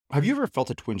Have you ever felt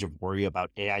a twinge of worry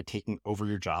about AI taking over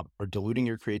your job or diluting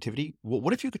your creativity? Well,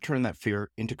 what if you could turn that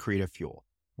fear into creative fuel?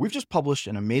 We've just published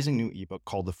an amazing new ebook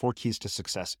called The 4 Keys to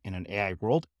Success in an AI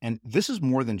World, and this is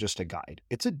more than just a guide.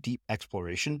 It's a deep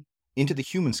exploration into the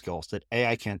human skills that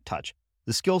AI can't touch,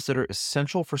 the skills that are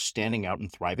essential for standing out and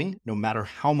thriving, no matter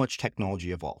how much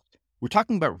technology evolves. We're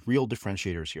talking about real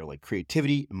differentiators here, like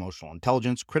creativity, emotional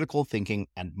intelligence, critical thinking,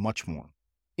 and much more.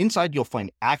 Inside, you'll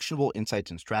find actionable insights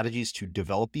and strategies to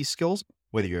develop these skills,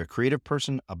 whether you're a creative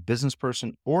person, a business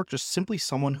person, or just simply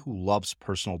someone who loves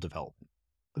personal development.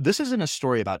 This isn't a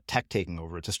story about tech taking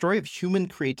over. It's a story of human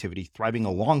creativity thriving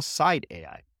alongside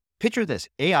AI. Picture this,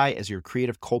 AI as your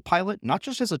creative co-pilot, not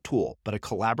just as a tool, but a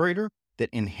collaborator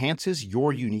that enhances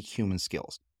your unique human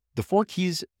skills. The 4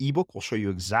 Keys ebook will show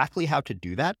you exactly how to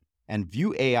do that and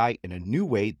view AI in a new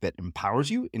way that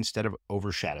empowers you instead of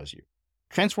overshadows you.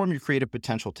 Transform your creative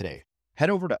potential today. Head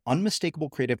over to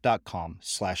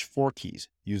unmistakablecreative.com/4keys.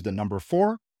 Use the number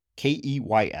 4,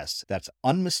 KEYS. That's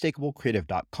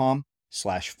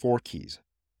unmistakablecreative.com/4keys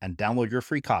and download your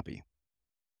free copy.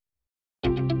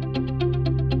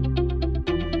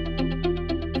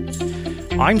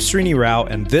 I'm Srini Rao,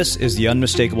 and this is the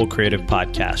Unmistakable Creative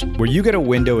Podcast, where you get a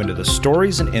window into the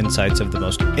stories and insights of the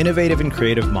most innovative and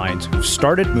creative minds who've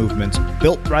started movements,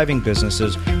 built thriving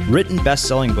businesses, written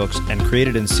best-selling books, and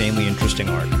created insanely interesting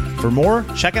art. For more,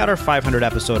 check out our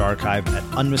 500-episode archive at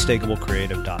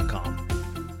unmistakablecreative.com.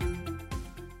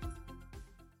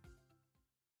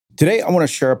 Today, I want to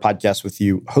share a podcast with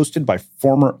you hosted by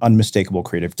former Unmistakable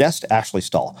Creative guest, Ashley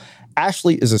Stahl.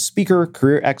 Ashley is a speaker,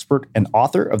 career expert, and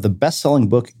author of the best-selling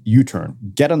book, U-Turn,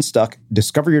 Get Unstuck,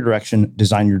 Discover Your Direction,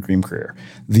 Design Your Dream Career.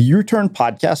 The U-Turn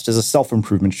podcast is a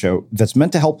self-improvement show that's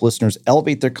meant to help listeners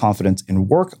elevate their confidence in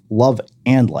work, love,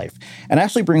 and life. And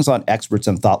Ashley brings on experts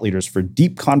and thought leaders for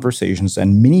deep conversations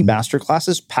and mini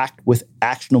masterclasses packed with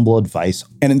actionable advice.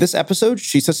 And in this episode,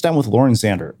 she sits down with Lauren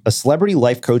Zander, a celebrity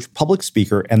life coach, public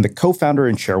speaker, and the co-founder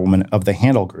and chairwoman of the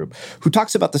Handle Group, who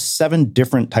talks about the 7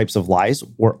 different types of lies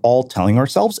we're all telling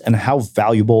ourselves and how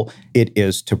valuable it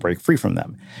is to break free from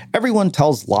them. Everyone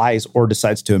tells lies or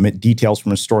decides to omit details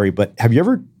from a story, but have you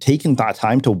ever taken that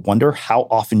time to wonder how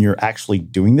often you're actually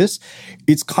doing this?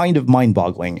 It's kind of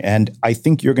mind-boggling, and I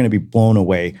think you're going to be blown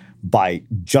away by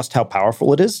just how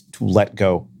powerful it is to let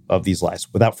go of these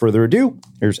lies. Without further ado,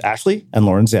 here's Ashley and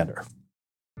Lauren Zander.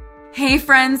 Hey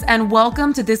friends, and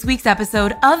welcome to this week's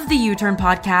episode of the U-Turn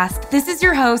podcast. This is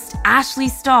your host, Ashley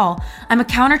Stahl. I'm a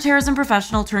counterterrorism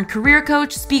professional turned career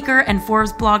coach, speaker, and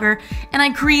Forbes blogger, and I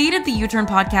created the U-Turn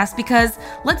podcast because,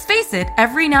 let's face it,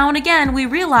 every now and again we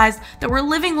realize that we're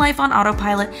living life on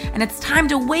autopilot and it's time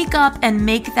to wake up and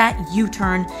make that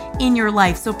U-turn in your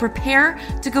life. So prepare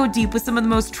to go deep with some of the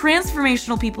most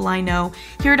transformational people I know,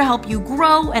 here to help you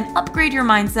grow and upgrade your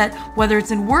mindset, whether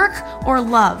it's in work or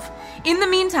love. In the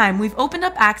meantime, we've opened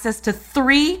up access to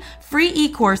 3 free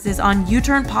e-courses on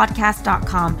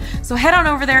uturnpodcast.com. So head on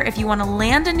over there if you want to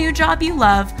land a new job you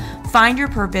love, find your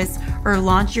purpose, or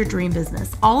launch your dream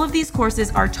business. All of these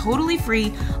courses are totally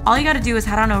free. All you got to do is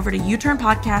head on over to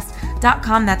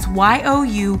uturnpodcast.com. That's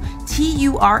YOUTURN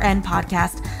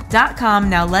podcast.com.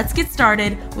 Now let's get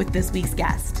started with this week's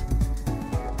guest.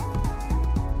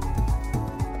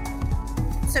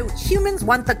 So humans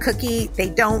want the cookie, they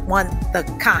don't want the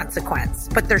consequence,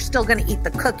 but they're still going to eat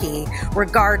the cookie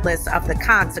regardless of the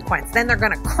consequence. Then they're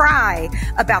going to cry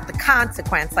about the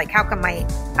consequence, like how come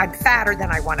I'm fatter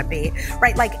than I want to be,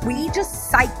 right? Like we just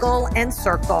cycle and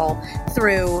circle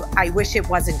through, I wish it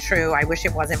wasn't true, I wish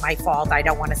it wasn't my fault, I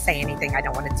don't want to say anything, I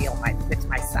don't want to deal with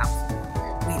myself.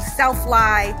 We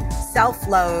self-lie,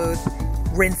 self-loathe,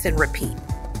 rinse and repeat.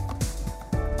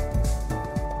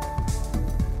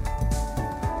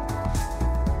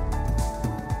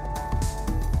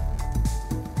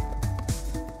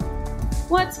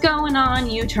 What's going on,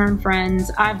 U-Turn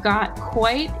friends? I've got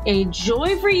quite a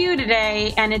joy for you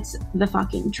today, and it's the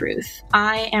fucking truth.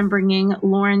 I am bringing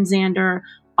Lauren Zander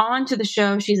onto the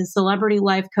show. She's a celebrity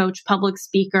life coach, public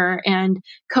speaker, and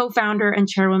co-founder and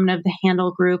chairwoman of the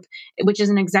Handle Group, which is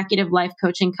an executive life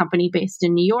coaching company based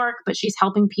in New York, but she's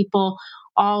helping people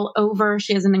all over.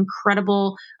 She has an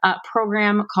incredible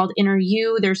program called Inner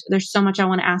You. There's so much I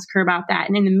want to ask her about that.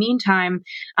 And in the meantime,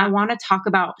 I want to talk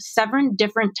about 7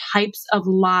 different types of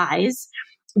lies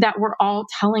that we're all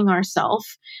telling ourselves.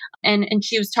 And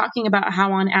she was talking about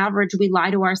how on average we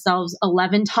lie to ourselves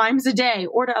 11 times a day,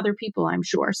 or to other people, I'm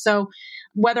sure. So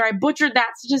whether I butchered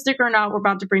that statistic or not, we're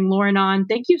about to bring Lauren on.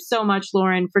 Thank you so much,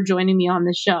 Lauren, for joining me on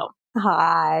this show.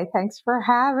 Hi, thanks for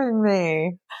having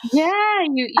me. Yeah,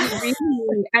 you really,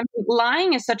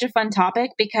 lying is such a fun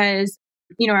topic because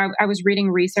I was reading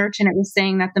research and it was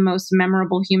saying that the most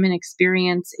memorable human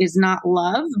experience is not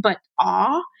love, but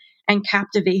awe and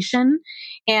captivation.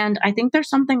 And I think there's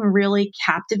something really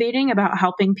captivating about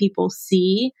helping people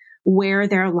see where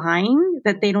they're lying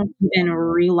that they don't even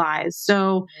realize.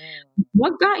 So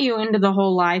what got you into the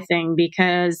whole lie thing?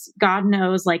 Because God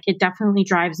knows, like, it definitely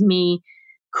drives me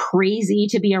crazy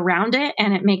to be around it.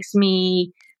 And it makes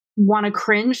me want to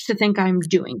cringe to think I'm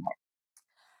doing it.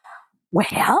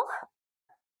 Well,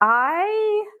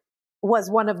 I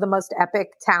was one of the most epic,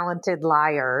 talented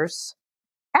liars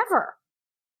ever.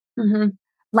 Mm-hmm.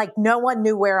 Like, no one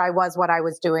knew where I was, what I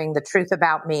was doing, the truth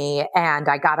about me. And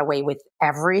I got away with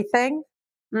everything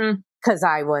because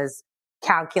I was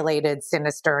calculated,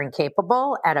 sinister, and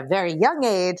capable at a very young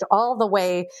age, all the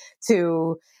way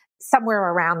to somewhere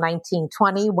around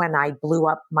 1920 when I blew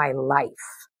up my life.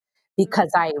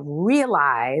 Because I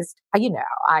realized,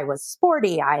 I was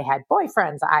sporty. I had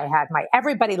boyfriends.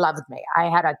 Everybody loved me. I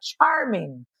had a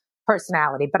charming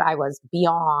personality, but I was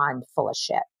beyond full of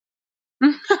shit.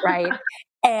 Right.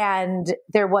 And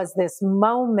there was this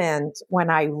moment when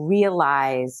I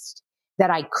realized that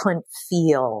I couldn't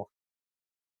feel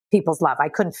people's love. I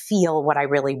couldn't feel what I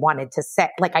really wanted to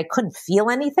say. Like, I couldn't feel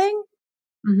anything.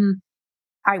 Mm-hmm.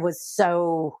 I was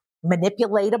so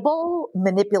manipulating,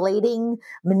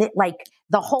 like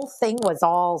the whole thing was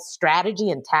all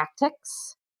strategy and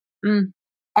tactics. And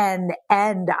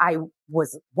I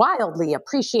was wildly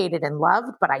appreciated and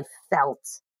loved, but I felt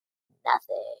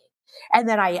nothing. And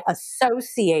then I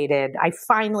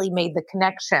finally made the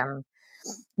connection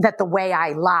that the way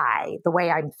I lie, the way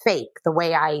I'm fake, the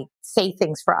way I say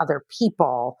things for other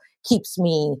people keeps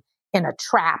me in a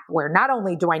trap where not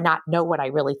only do I not know what I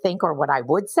really think or what I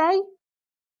would say,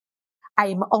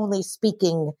 I'm only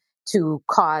speaking to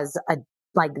cause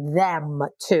them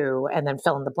to, and then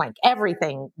fill in the blank.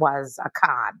 Everything was a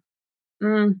con.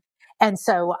 And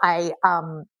so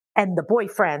and the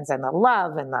boyfriends and the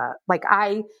love and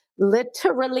I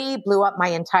literally blew up my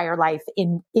entire life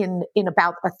in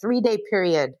about a 3-day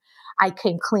period. I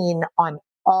came clean on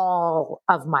all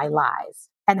of my lies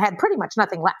and had pretty much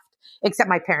nothing left, except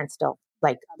my parents still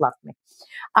loved me.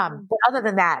 But other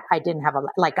than that, I didn't have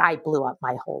I blew up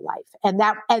my whole life. And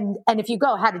if you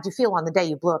go, how did you feel on the day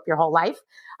you blew up your whole life?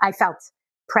 I felt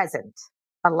present,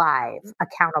 alive,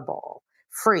 accountable,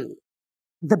 free,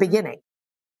 the beginning.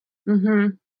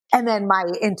 Mm-hmm. And then my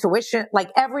intuition,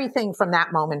 everything from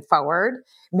that moment forward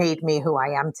made me who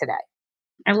I am today.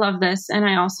 I love this. And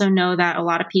I also know that a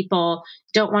lot of people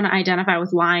don't want to identify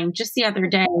with lying. Just the other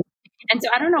day, and so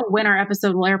I don't know when our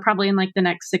episode will air, probably in the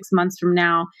next 6 months from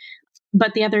now.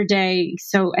 But the other day,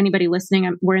 so anybody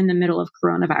listening, we're in the middle of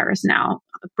coronavirus now,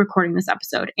 recording this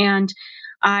episode. And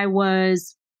I've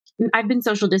been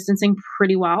social distancing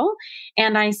pretty well.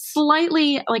 And I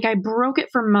I broke it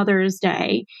for Mother's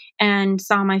Day and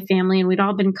saw my family, and we'd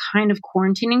all been kind of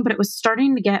quarantining, but it was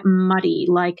starting to get muddy.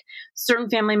 Like, certain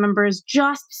family members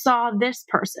just saw this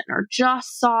person or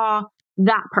just saw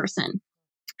that person.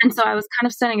 And so I was kind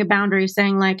of setting a boundary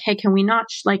saying hey, can we not,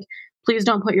 please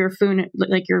don't put your food,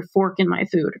 your fork in my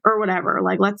food or whatever.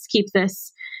 Let's keep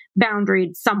this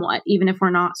boundaried somewhat, even if we're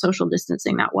not social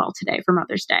distancing that well today for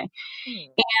Mother's Day.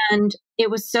 And it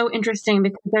was so interesting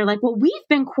because they're well, we've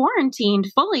been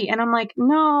quarantined fully. And I'm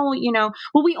no,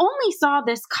 well, we only saw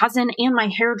this cousin and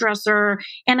my hairdresser,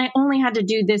 and I only had to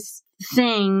do this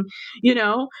thing,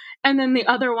 and then the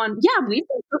other one, yeah, we've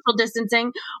been social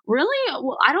distancing. Really?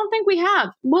 Well, I don't think we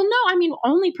have. Well, no,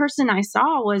 only person I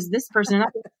saw was this person.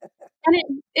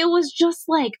 And it was just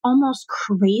almost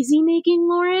crazy making,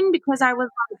 Lauren, because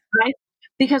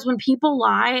because when people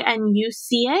lie and you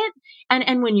see it,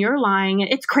 and when you're lying,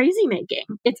 it's crazy making.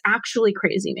 It's actually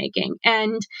crazy making.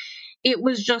 And it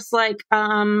was just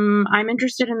I'm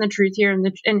interested in the truth here. And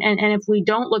if we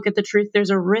don't look at the truth, there's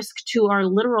a risk to our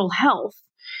literal health.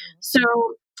 So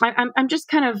I'm just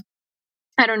kind of,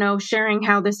 I don't know, sharing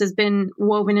how this has been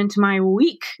woven into my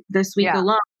week this week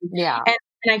alone. Yeah.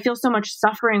 And I feel so much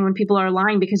suffering when people are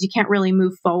lying because you can't really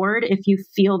move forward if you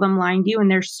feel them lying to you and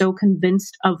they're so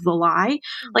convinced of the lie.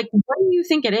 What do you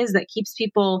think it is that keeps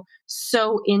people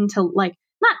so into,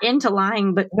 not into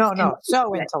lying, but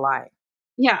so into lying?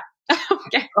 Yeah.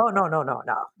 Okay. Oh, no.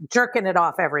 Jerking it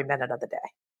off every minute of the day.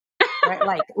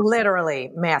 Right?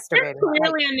 Literally masturbating. You're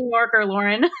clearly a New Yorker,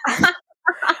 Lauren.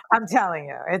 I'm telling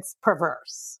you, it's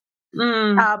perverse.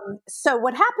 So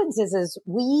what happens is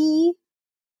we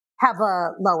have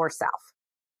a lower self.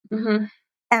 Mm-hmm.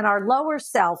 And our lower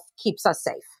self keeps us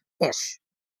safe-ish.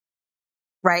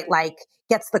 Right?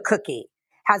 Gets the cookie,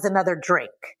 has another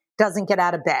drink, doesn't get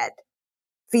out of bed,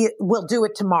 will do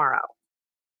it tomorrow.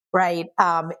 Right?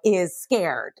 Is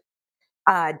scared,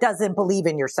 doesn't believe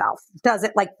in yourself.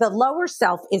 Doesn't like the lower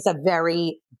self is a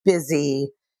very busy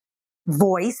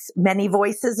voice, many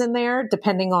voices in there,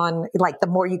 depending on like the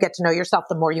more you get to know yourself,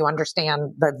 the more you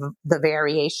understand the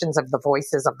variations of the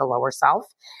voices of the lower self.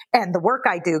 And the work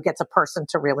I do gets a person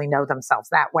to really know themselves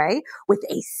that way with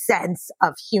a sense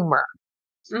of humor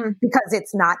because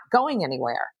it's not going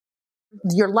anywhere.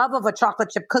 Your love of a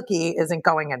chocolate chip cookie isn't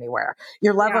going anywhere.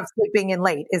 Your love of sleeping in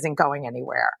late isn't going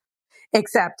anywhere,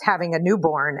 except having a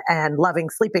newborn and loving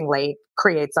sleeping late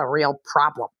creates a real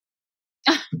problem.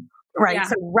 Right. Yeah.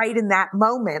 So right in that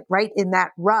moment, right in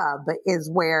that rub is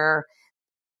where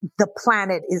the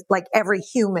planet is like every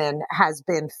human has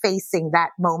been facing that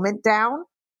moment down.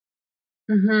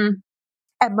 Mm-hmm.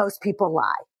 And most people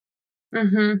lie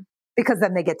because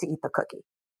then they get to eat the cookie.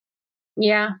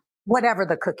 Yeah. Whatever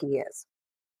the cookie is.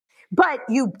 But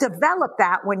you developed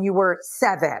that when you were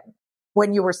 7,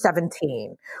 when you were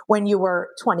 17, when you were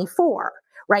 24,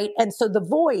 right? And so the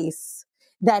voice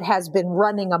that has been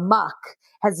running amok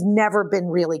has never been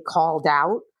really called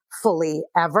out fully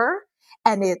ever.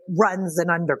 And it runs an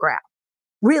underground,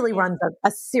 really runs a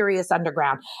serious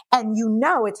underground. And you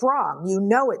know it's wrong. You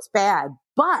know it's bad,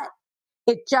 but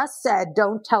it just said,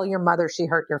 don't tell your mother she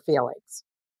hurt your feelings.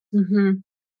 Mm-hmm.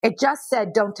 It just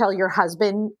said, don't tell your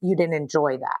husband you didn't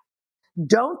enjoy that.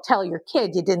 Don't tell your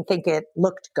kid you didn't think it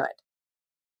looked good,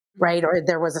 right? Or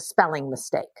there was a spelling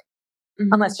mistake,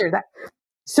 unless you're that.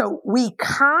 So we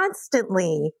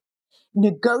constantly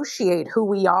negotiate who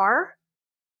we are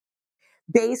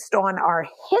based on our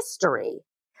history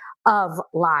of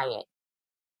lying,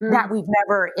 that we've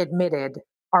never admitted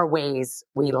our ways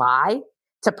we lie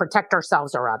to protect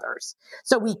ourselves or others.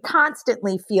 So we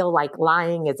constantly feel like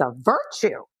lying is a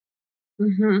virtue.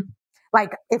 Mm-hmm.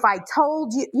 Like if I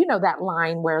told you, you know, that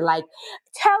line where like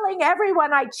telling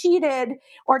everyone I cheated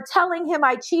or telling him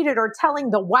I cheated or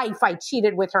telling the wife I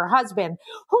cheated with her husband,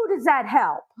 who does that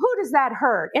help? Who does that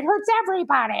hurt? It hurts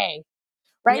everybody,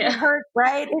 right? Yeah. It hurt,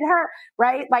 right? It hurt,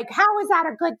 right? Like, how is that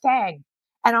a good thing?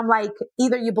 And I'm like,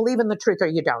 either you believe in the truth or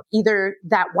you don't. Either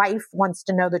that wife wants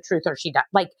to know the truth or she doesn't.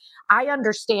 Like, I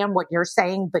understand what you're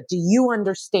saying, but do you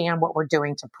understand what we're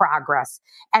doing to progress?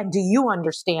 And do you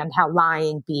understand how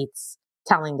lying beats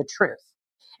telling the truth?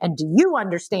 And do you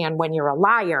understand when you're a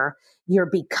liar, you're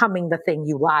becoming the thing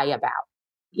you lie about?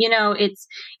 You know, it's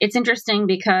interesting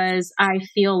because I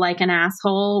feel like an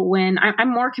asshole when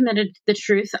I'm more committed to the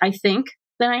truth, I think,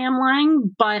 than I am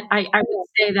lying. But I would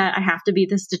say that I have to be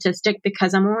the statistic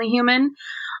because I'm only human.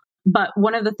 But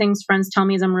one of the things friends tell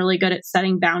me is I'm really good at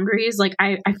setting boundaries. Like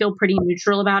I feel pretty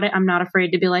neutral about it. I'm not afraid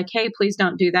to be like, hey, please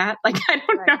don't do that. Like, I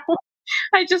don't know.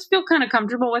 I just feel kind of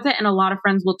comfortable with it. And a lot of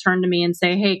friends will turn to me and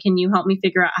say, hey, can you help me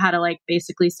figure out how to like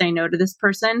basically say no to this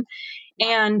person?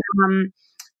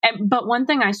 But one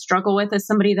thing I struggle with is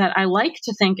somebody that I like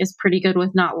to think is pretty good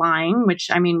with not lying, which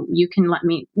I mean,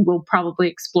 we'll probably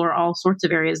explore all sorts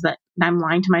of areas that I'm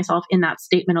lying to myself in that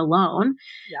statement alone.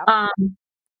 Yep.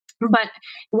 But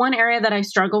one area that I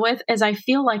struggle with is I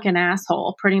feel like an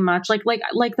asshole pretty much. Like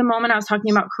the moment I was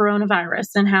talking about coronavirus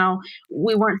and how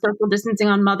we weren't social distancing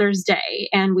on Mother's Day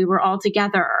and we were all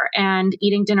together and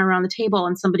eating dinner around the table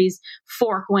and somebody's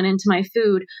fork went into my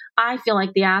food. I feel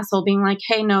like the asshole being like,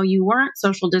 hey, no, you weren't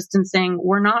social distancing.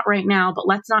 We're not right now, but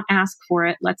let's not ask for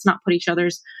it. Let's not put each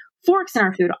other's forks in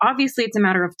our food. Obviously, it's a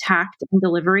matter of tact and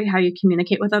delivery, how you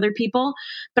communicate with other people.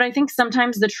 But I think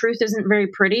sometimes the truth isn't very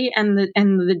pretty and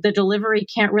the delivery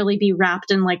can't really be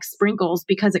wrapped in like sprinkles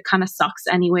because it kind of sucks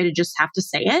anyway to just have to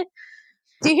say it.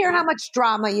 Do you hear how much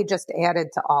drama you just added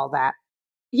to all that?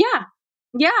 Yeah.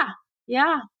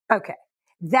 Okay.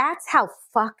 That's how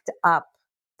fucked up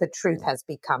the truth has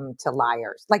become to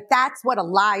liars. Like that's what a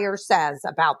liar says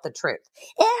about the truth.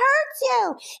 It hurts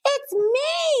you. It's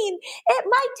mean. It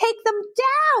might take them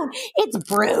down. It's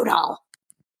brutal.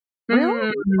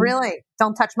 Really? Really?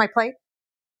 Don't touch my plate?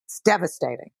 It's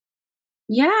devastating.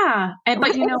 Yeah.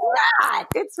 But you know what?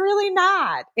 It's really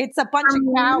not. It's a bunch of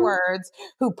cowards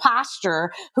who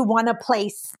posture, who want to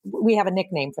place, we have a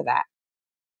nickname for that.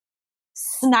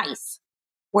 Snice,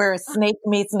 where a snake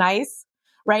meets nice.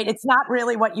 Right? It's not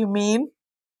really what you mean,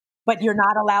 but you're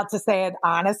not allowed to say it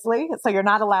honestly. So you're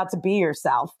not allowed to be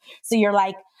yourself. So you're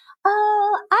like,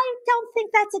 oh, I don't think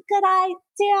that's a good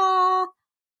idea.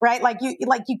 Right? Like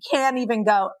you can't even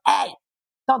go, hey,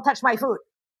 don't touch my food.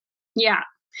 Yeah.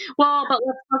 Well, but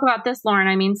let's talk about this, Lauren.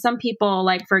 I mean, some people,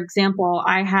 like, for example,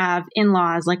 I have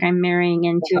in-laws, like I'm marrying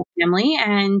into a family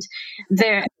and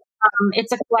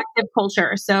it's a collective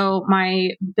culture. So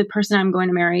the person I'm going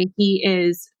to marry, he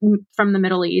is from the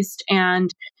Middle East and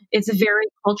It's very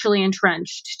culturally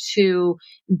entrenched to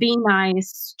be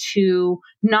nice, to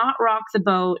not rock the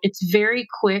boat. It's very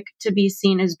quick to be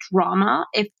seen as drama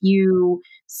if you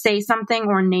say something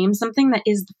or name something that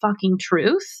is the fucking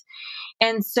truth.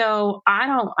 And so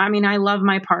I love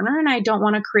my partner and I don't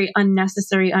want to create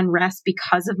unnecessary unrest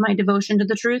because of my devotion to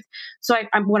the truth. So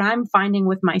what I'm finding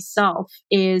with myself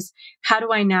is, how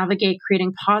do I navigate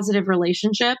creating positive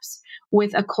relationships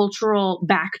with a cultural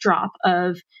backdrop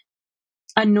of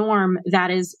a norm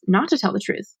that is not to tell the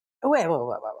truth? Wait.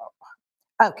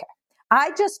 Okay.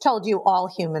 I just told you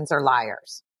all humans are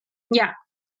liars. Yeah.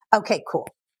 Okay, cool.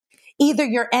 Either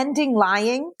you're ending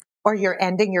lying or you're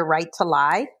ending your right to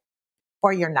lie,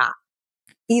 or you're not.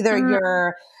 Either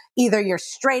you're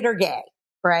straight or gay,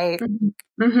 right? Mm-hmm.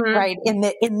 Mm-hmm. Right. In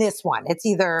this one, it's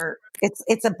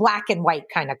a black and white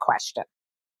kind of question.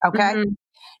 Okay. Mm-hmm.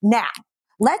 Now,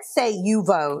 let's say you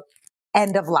vote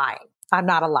end of lying. I'm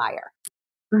not a liar.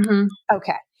 Mm-hmm.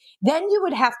 Okay. Then you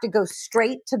would have to go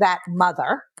straight to that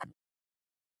mother,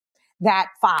 that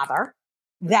father,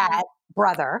 that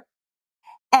brother,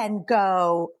 and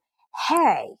go,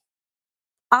 hey,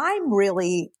 I'm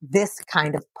really this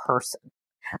kind of person.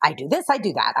 I do this, I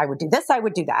do that. I would do this, I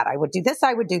would do that. I would do this,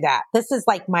 I would do that. This is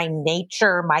like my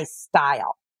nature, my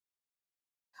style.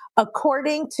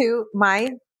 According to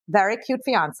my very cute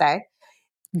fiance,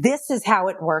 this is how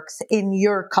it works in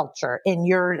your culture,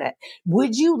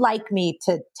 would you like me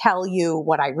to tell you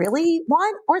what I really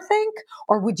want or think?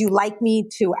 Or would you like me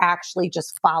to actually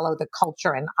just follow the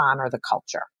culture and honor the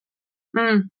culture?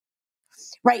 Mm.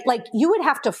 Right? Like you would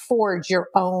have to forge your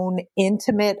own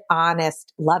intimate,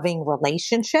 honest, loving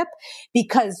relationship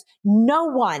because no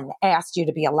one asked you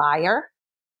to be a liar.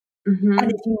 Mm-hmm.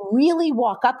 And if you really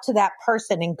walk up to that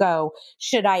person and go,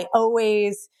 should I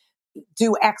always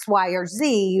do X, Y, or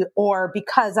Z? Or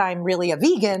because I'm really a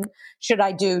vegan, should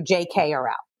I do J, K, or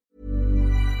L?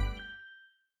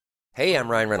 Hey, I'm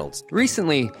Ryan Reynolds.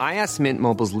 Recently, I asked Mint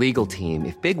Mobile's legal team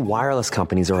if big wireless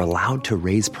companies are allowed to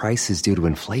raise prices due to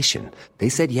inflation. They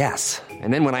said yes.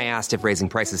 And then when I asked if raising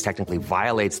prices technically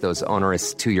violates those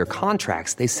onerous 2-year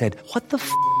contracts, they said, what the f***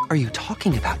 are you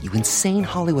talking about, you insane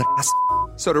Hollywood ass f-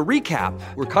 So to recap,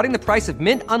 we're cutting the price of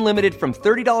Mint Unlimited from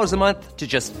 $30 a month to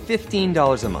just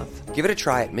 $15 a month. Give it a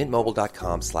try at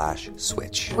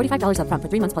mintmobile.com/switch. $45 up front for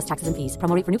 3 months plus taxes and fees.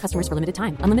 Promo rate for new customers for limited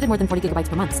time. Unlimited more than 40 gigabytes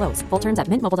per month. Slows full terms at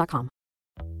mintmobile.com.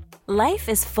 Life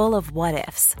is full of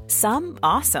what-ifs. Some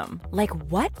awesome, like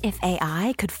what if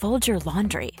AI could fold your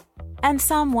laundry? And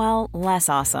some, well, less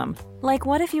awesome, like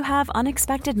what if you have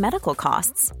unexpected medical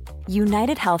costs?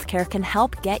 United Healthcare can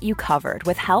help get you covered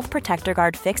with Health Protector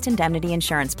Guard fixed indemnity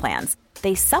insurance plans.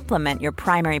 They supplement your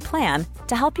primary plan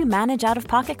to help you manage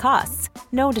out-of-pocket costs.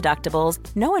 No deductibles,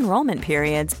 no enrollment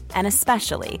periods, and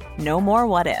especially no more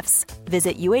what-ifs.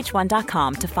 Visit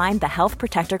uh1.com to find the Health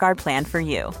Protector Guard plan for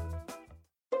you.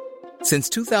 Since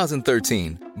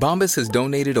 2013, Bombas has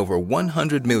donated over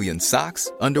 100 million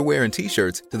socks, underwear, and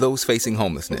T-shirts to those facing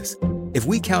homelessness. If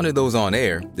we counted those on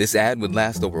air, this ad would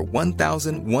last over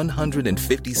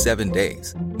 1,157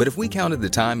 days. But if we counted the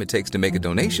time it takes to make a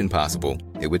donation possible,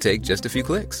 it would take just a few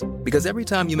clicks. Because every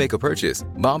time you make a purchase,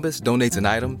 Bombas donates an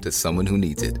item to someone who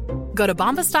needs it. Go to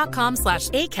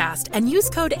bombas.com/ACAST and use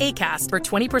code ACAST for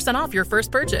 20% off your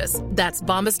first purchase. That's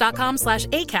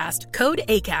bombas.com/ACAST, code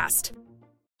ACAST.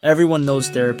 Everyone knows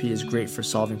therapy is great for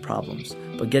solving problems,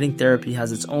 but getting therapy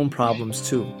has its own problems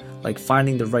too, like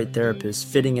finding the right therapist,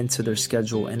 fitting into their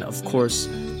schedule, and of course,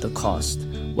 the cost.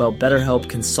 Well, BetterHelp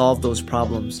can solve those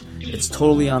problems. It's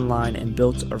totally online and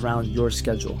built around your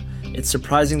schedule. It's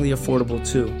surprisingly affordable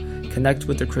too. Connect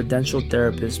with a credentialed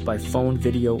therapist by phone,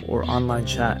 video, or online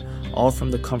chat, all from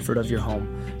the comfort of your home.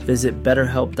 Visit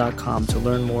BetterHelp.com to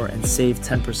learn more and save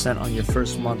 10% on your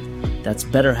first month. That's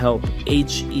BetterHelp,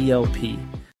 H-E-L-P.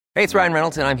 Hey, it's Ryan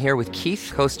Reynolds, and I'm here with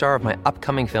Keith, co-star of my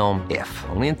upcoming film, If,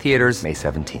 only in theaters May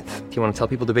 17th. Do you want to tell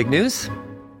people the big news?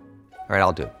 All right,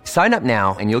 I'll do it. Sign up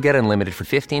now and you'll get unlimited for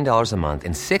 $15 a month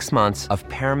and 6 months of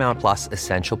Paramount Plus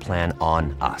Essential Plan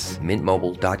on us.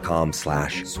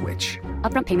 mintmobile.com/switch.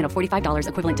 Upfront payment of $45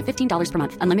 equivalent to $15 per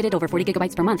month. Unlimited over 40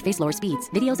 gigabytes per month. Face lower speeds.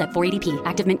 Videos at 480p.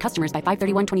 Active Mint customers by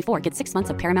 531.24 get 6 months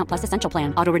of Paramount Plus Essential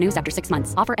Plan. Auto renews after 6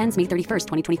 months. Offer ends May 31st,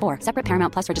 2024. Separate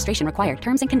Paramount Plus registration required.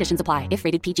 Terms and conditions apply if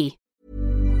rated PG.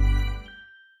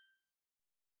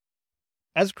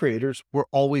 As creators, we're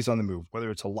always on the move.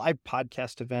 Whether it's a live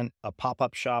podcast event, a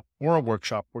pop-up shop, or a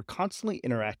workshop, we're constantly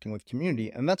interacting with community,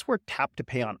 and that's where Tap to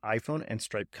Pay on iPhone and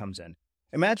Stripe comes in.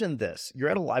 Imagine this. You're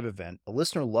at a live event, a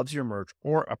listener loves your merch,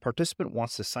 or a participant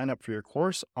wants to sign up for your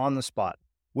course on the spot.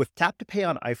 With Tap to Pay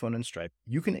on iPhone and Stripe,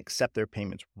 you can accept their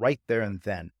payments right there and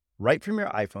then, right from your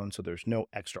iPhone so there's no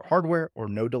extra hardware or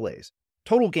no delays.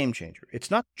 Total game changer. It's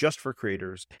not just for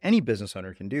creators. Any business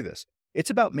owner can do this.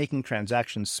 It's about making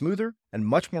transactions smoother and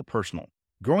much more personal,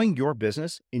 growing your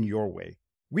business in your way.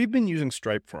 We've been using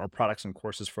Stripe for our products and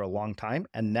courses for a long time,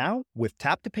 and now with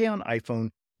Tap to Pay on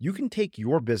iPhone, you can take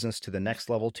your business to the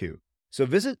next level too. So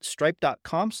visit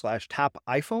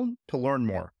stripe.com/tapiphone to learn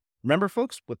more. Remember,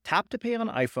 folks, with Tap to Pay on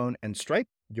iPhone and Stripe,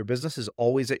 your business is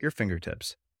always at your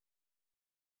fingertips.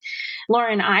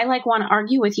 Lauren, I want to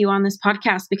argue with you on this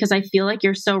podcast because I feel like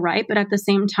you're so right. But at the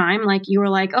same time, you were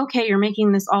like, okay, you're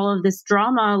making all of this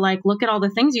drama. Look at all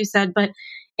the things you said. But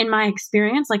in my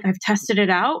experience, I've tested it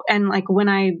out. And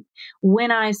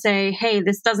when I say, hey,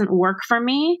 this doesn't work for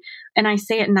me, and I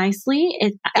say it nicely,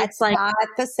 it's not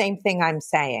the same thing I'm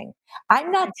saying.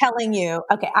 I'm not telling you,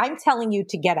 okay, I'm telling you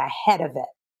to get ahead of it.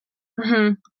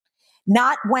 Mm-hmm.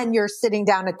 Not when you're sitting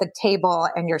down at the table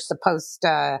and you're supposed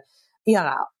to,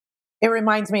 it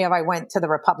reminds me of I went to the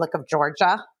Republic of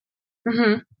Georgia,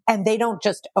 mm-hmm. and they don't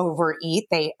just overeat,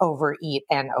 they overeat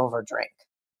and overdrink.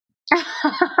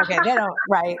 Okay, they don't,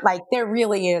 right? There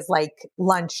really is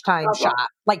lunchtime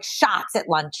shots at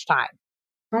lunchtime.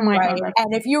 Oh my right? God.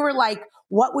 And if you were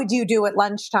what would you do at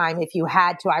lunchtime if you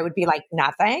had to? I would be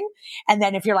nothing. And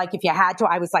then if you're if you had to,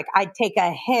 I was I'd take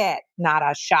a hit, not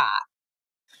a shot.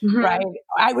 Mm-hmm. Right?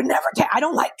 I would never I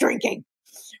don't like drinking.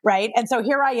 Right. And so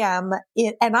here I am,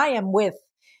 and I am with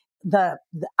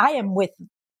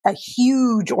a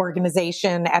huge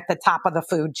organization at the top of the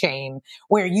food chain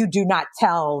where you do not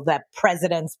tell the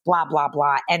president's blah, blah,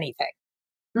 blah, anything.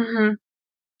 Mm-hmm.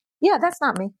 Yeah, that's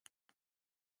not me.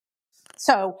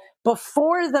 So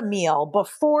before the meal,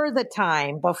 before the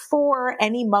time, before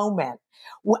any moment,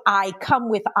 I come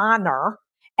with honor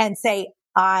and say,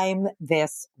 I'm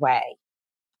this way.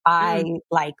 I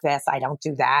like this. I don't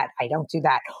do that. I don't do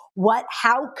that.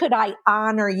 How could I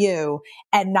honor you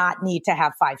and not need to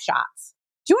have 5 shots?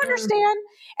 Do you understand?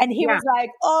 And he was like,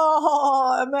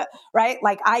 oh, right.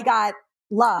 I got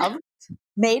loved,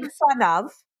 made fun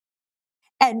of,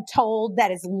 and told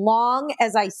that as long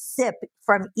as I sip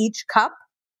from each cup,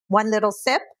 one little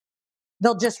sip,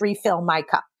 they'll just refill my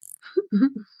cup.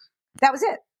 That was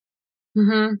it.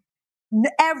 Mm-hmm.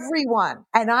 Everyone,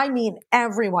 and I mean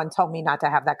everyone, told me not to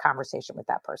have that conversation with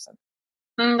that person.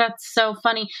 That's so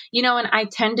funny. And I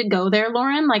tend to go there,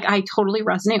 Lauren. I totally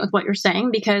resonate with what you're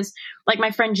saying because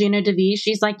my friend Gina DeVee,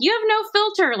 she's like, you have no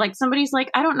filter. Somebody's like,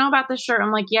 I don't know about this shirt.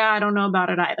 I'm like, yeah, I don't know about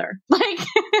it either.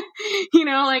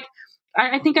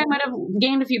 I think I might have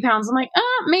gained a few pounds. I'm like,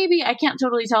 maybe. I can't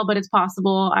totally tell, but it's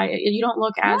possible. You don't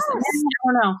look as, I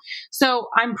don't know. So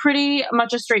I'm pretty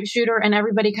much a straight shooter, and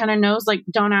everybody kind of knows,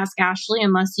 don't ask Ashley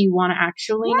unless you want to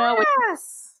actually know.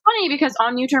 Yes. Funny because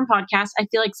on U-Turn podcast, I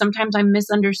feel like sometimes I'm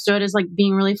misunderstood as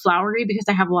being really flowery because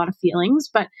I have a lot of feelings,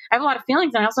 but I have a lot of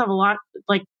feelings, and I also have a lot,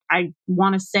 I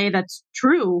want to say that's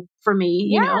true for me,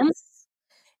 you know?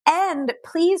 And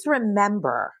please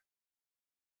remember,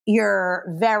 your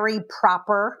very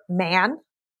proper man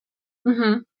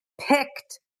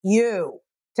picked you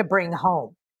to bring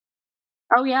home.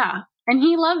 Oh yeah. And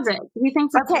he loves it. He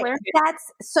thinks it's hilarious.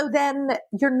 So then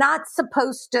you're not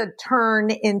supposed to turn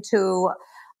into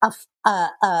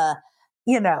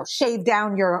shave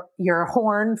down your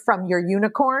horn from your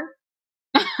unicorn.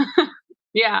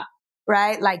 Yeah.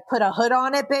 Right? Put a hood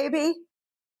on it, baby.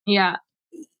 Yeah.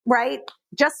 Right?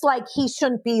 Just like he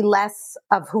shouldn't be less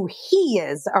of who he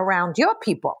is around your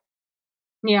people.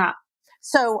 Yeah.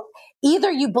 So either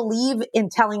you believe in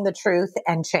telling the truth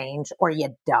and change, or you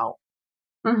don't.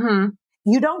 Mm-hmm.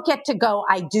 You don't get to go,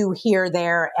 I do here,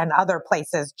 there, and other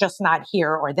places, just not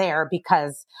here or there,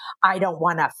 because I don't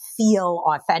want to feel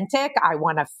authentic. I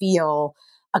want to feel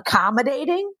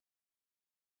accommodating.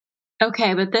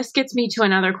 Okay, but this gets me to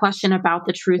another question about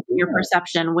the truth in your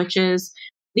perception, which is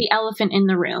the elephant in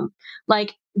the room.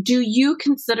 Do you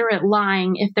consider it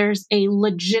lying if there's a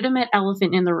legitimate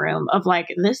elephant in the room of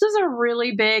this is a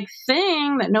really big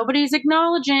thing that nobody's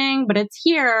acknowledging, but it's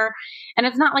here, and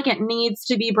it's not it needs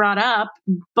to be brought up,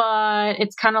 but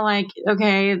it's kind of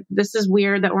okay, this is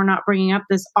weird that we're not bringing up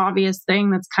this obvious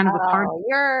thing that's kind of a part.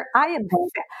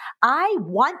 I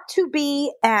want to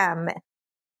be and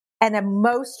am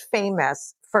most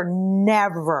famous for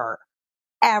never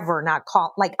ever not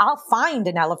call, I'll find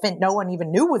an elephant no one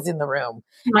even knew was in the room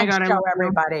and show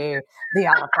everybody the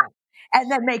elephant and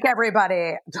then make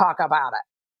everybody talk about it.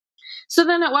 So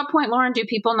then at what point, Lauren, do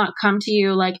people not come to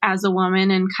you as a woman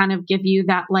and kind of give you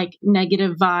that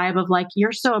negative vibe of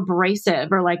you're so abrasive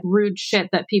or rude shit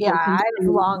that people I've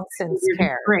long since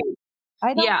cared.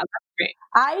 Yeah, that's great.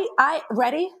 I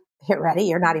ready?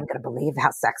 You're not even going to believe how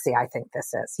sexy I think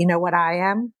this is. You know what I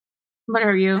am? What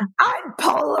are you? I'm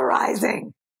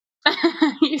polarizing.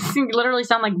 You literally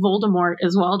sound like Voldemort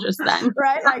as well just then.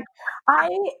 Right? Like, I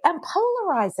am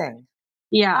polarizing.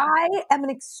 Yeah. I am an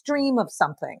extreme of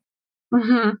something.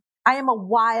 Mm-hmm. I am a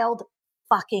wild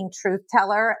fucking truth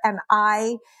teller, and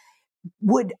I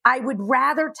would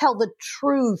rather tell the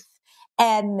truth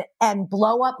and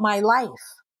blow up my life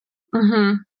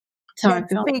Mm-hmm. So I than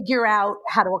feel. figure out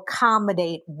how to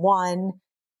accommodate one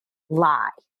lie.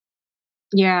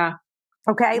 Yeah.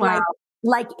 Okay. Wow.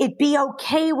 Like it'd be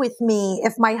okay with me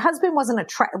if my husband wasn't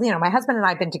my husband and I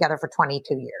have been together for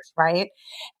 22 years. Right.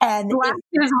 And Bless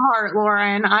his heart,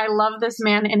 Lauren. I love this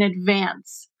man in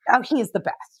advance. Oh, he is the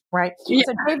best. Right. Yeah.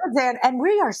 So David's in, and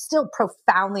we are still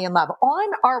profoundly in love. On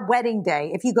our wedding day,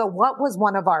 if you go, what was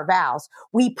one of our vows?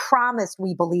 We promised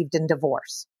we believed in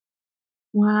divorce.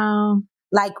 Wow.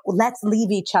 Like, let's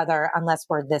leave each other unless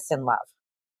we're this in love.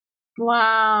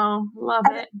 Wow. Love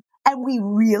it. And we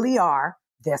really are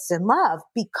this in love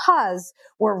because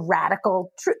we're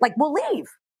radical like we'll leave.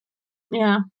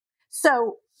 Yeah.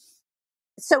 So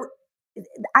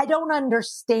I don't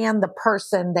understand the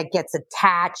person that gets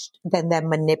attached, then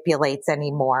manipulates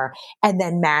anymore, and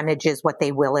then manages what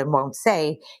they will and won't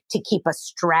say to keep a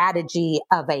strategy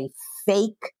of a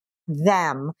fake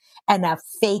them and a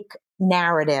fake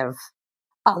narrative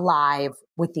alive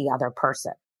with the other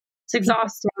person. It's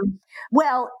exhausting.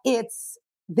 Well, it's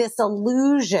this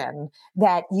illusion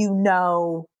that you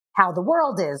know how the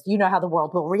world is, you know how the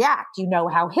world will react, you know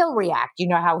how he'll react, you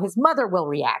know how his mother will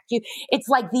react. It's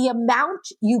like the amount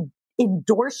you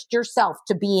endorsed yourself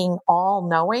to being all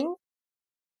knowing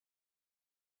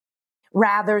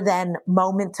rather than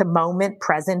moment to moment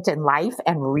present in life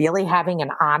and really having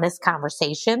an honest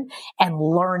conversation and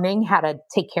learning how to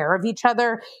take care of each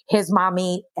other, his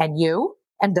mommy and you,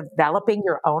 and developing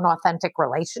your own authentic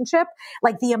relationship.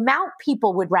 Like the amount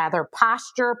people would rather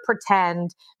posture,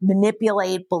 pretend,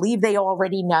 manipulate, believe they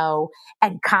already know,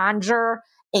 and conjure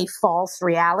a false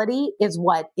reality is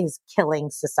what is killing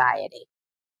society.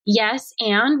 Yes.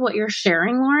 And what you're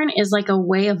sharing, Lauren, is like a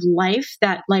way of life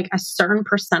that like a certain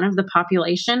percent of the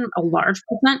population, a large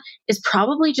percent, is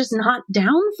probably just not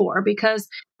down for, because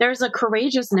there's a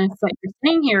courageousness that you're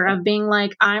saying here of being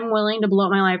like, I'm willing to blow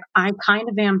up my life. I kind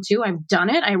of am too. I've done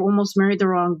it. I almost married the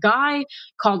wrong guy,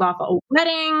 called off a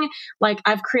wedding. Like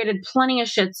I've created plenty of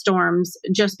shit storms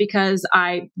just because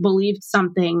I believed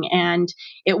something and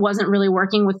it wasn't really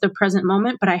working with the present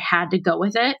moment, but I had to go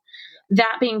with it.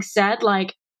 That being said,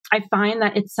 like, I find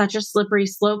that it's such a slippery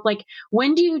slope. Like,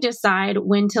 when do you decide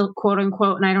when to quote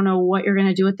unquote, and I don't know what you're going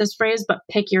to do with this phrase, but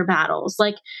pick your battles?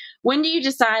 Like, when do you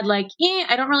decide like,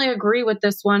 I don't really agree with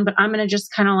this one, but I'm going to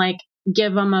just kind of like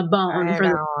give them a bone I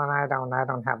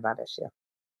don't have that issue.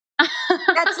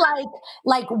 That's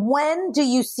like when do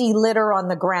you see litter on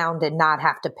the ground and not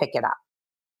have to pick it up?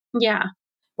 Yeah.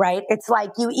 Right. It's like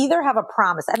you either have a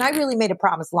promise, and I really made a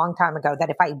promise a long time ago that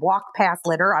if I walk past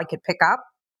litter I could pick up,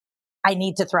 I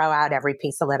need to throw out every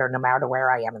piece of litter no matter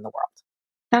where I am in the world.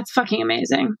 That's fucking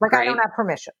amazing. Like right? I don't have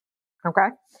permission. Okay.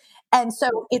 And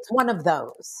so it's one of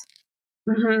those.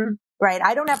 Mm-hmm. Right.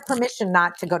 I don't have permission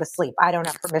not to go to sleep. I don't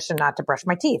have permission not to brush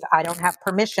my teeth. I don't have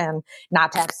permission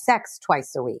not to have sex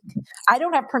twice a week. I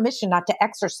don't have permission not to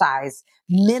exercise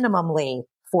minimally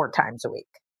 4 times a week.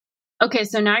 Okay,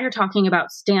 so now you're talking about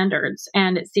standards,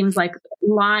 and it seems like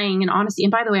lying and honesty.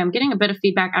 And by the way, I'm getting a bit of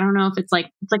feedback. I don't know if it's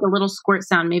like a little squirt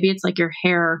sound. Maybe it's like your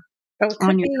hair. Oh, it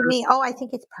could be me. Oh, I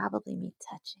think it's probably me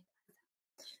touching.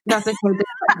 That's okay.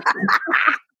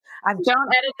 Don't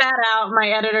edit that out. My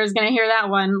editor is going to hear that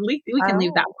one. We can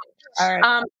leave that one. All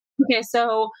right. Okay,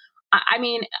 so I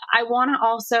mean, I want to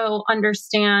also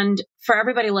understand for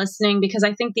everybody listening, because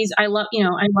I think I love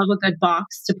a good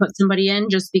box to put somebody in,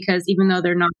 just because even though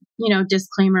they're not,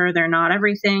 disclaimer, they're not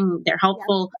everything, they're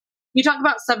helpful. Yeah. You talk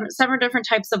about several different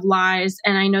types of lies,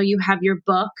 and I know you have your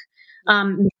book,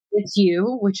 It's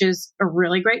You, which is a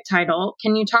really great title.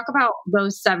 Can you talk about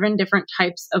those 7 different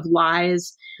types of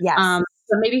lies? Yes.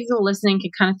 So maybe people listening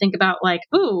could kind of think about like,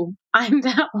 ooh, I'm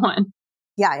that one.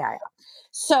 Yeah.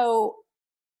 So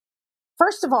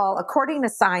first of all, according to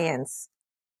science,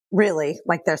 really,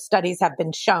 like their studies have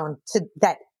been shown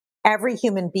that every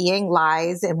human being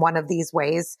lies in one of these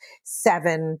ways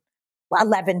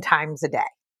 11 times a day.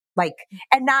 Like,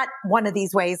 and not one of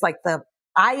these ways, like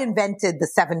I invented the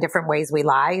 7 different ways we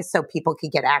lie so people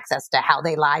could get access to how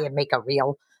they lie and make a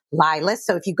real lie list.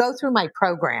 So if you go through my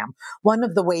program, one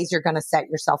of the ways you're going to set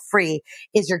yourself free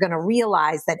is you're going to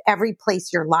realize that every place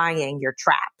you're lying, you're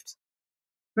trapped.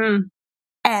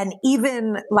 And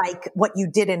even like what you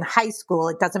did in high school,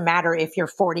 it doesn't matter if you're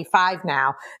 45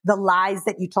 now, the lies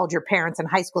that you told your parents in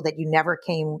high school that you never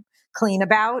came clean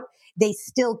about, they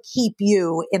still keep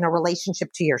you in a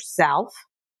relationship to yourself,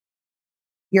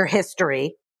 your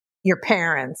history, your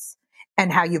parents,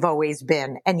 and how you've always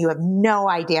been. And you have no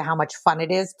idea how much fun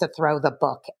it is to throw the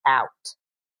book out.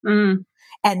 Mm.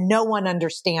 And no one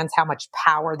understands how much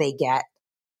power they get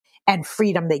and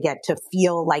freedom they get to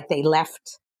feel like they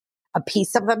left a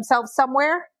piece of themselves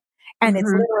somewhere. And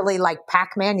it's literally like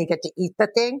Pac-Man. You get to eat the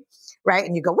thing, right?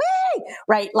 And you go, wee,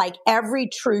 right? Like every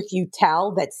truth you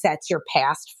tell that sets your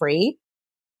past free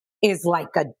is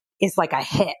like a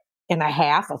hit and a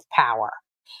half of power.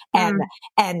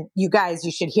 And you guys,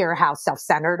 you should hear how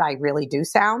self-centered I really do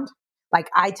sound. Like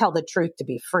I tell the truth to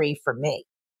be free for me.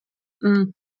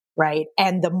 Right.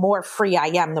 And the more free I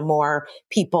am, the more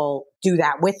people do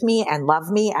that with me and love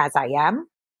me as I am.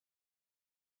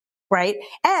 Right.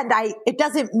 And it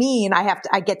doesn't mean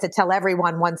I get to tell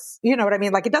everyone once, you know what I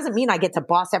mean? Like, it doesn't mean I get to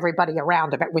boss everybody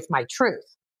around with my truth.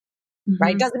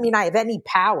 Right. It doesn't mean I have any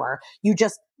power. You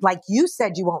just, like you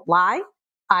said, you won't lie.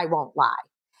 I won't lie.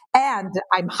 And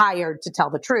I'm hired to tell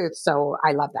the truth. So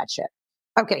I love that shit.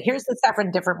 Okay. Here's the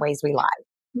 7 different ways we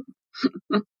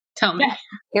lie. Tell me.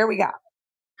 Here we go.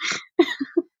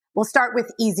 We'll start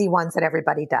with easy ones that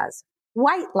everybody does.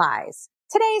 White lies.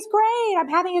 Today's great. I'm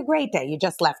having a great day. You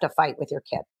just left a fight with your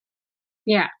kid.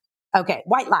 Yeah. Okay.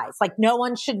 White lies. Like no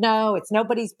one should know. It's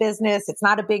nobody's business. It's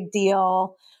not a big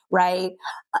deal. Right.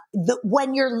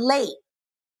 When you're late,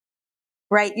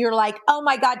 right. You're like, oh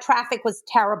my God, traffic was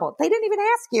terrible. They didn't even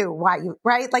ask you why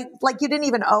right. Like you didn't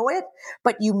even owe it,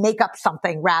 but you make up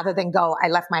something rather than go, I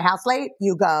left my house late.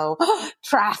 You go, oh,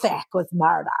 traffic was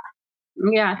murder.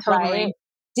 Yeah, totally. Right?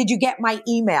 Did you get my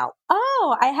email?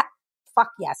 Oh, fuck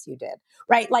yes, you did.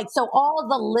 Right? Like, so all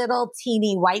the little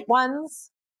teeny white ones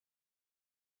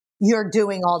you're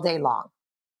doing all day long.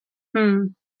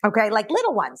 Okay. Like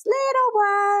little ones,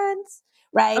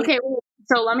 right? Okay.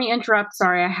 So let me interrupt.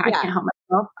 Sorry. I can't help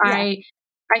myself. Yeah.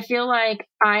 I feel like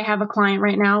I have a client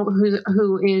right now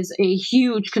who is a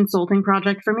huge consulting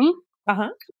project for me.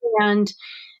 And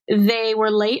they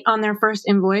were late on their first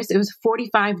invoice. It was a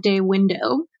 45-day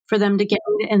window for them to get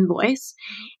me the invoice.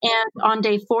 And on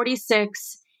day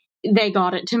 46, they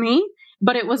got it to me.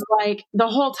 But it was like the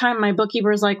whole time my bookkeeper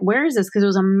was like, where is this? Because it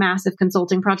was a massive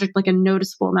consulting project, like a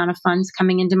noticeable amount of funds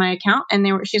coming into my account. And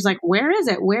she's like, where is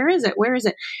it? Where is it? Where is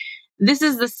it? This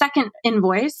is the second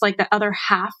invoice, like the other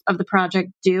half of the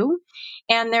project due.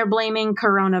 And they're blaming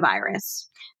coronavirus.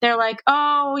 They're like,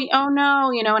 oh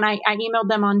no, and I emailed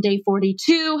them on day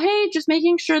 42. Hey, just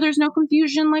making sure there's no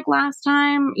confusion like last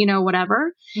time,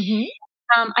 whatever.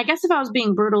 I guess if I was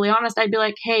being brutally honest, I'd be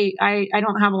like, hey, I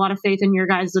don't have a lot of faith in your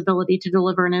guys' ability to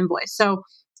deliver an invoice. So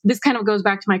this kind of goes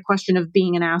back to my question of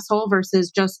being an asshole versus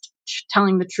just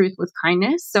telling the truth with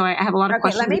kindness. So I have a lot of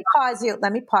questions. Let me pause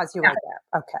you right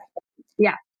there. Okay.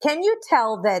 Yeah. Can you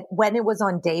tell that when it was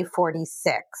on day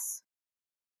 46,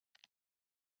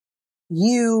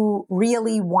 you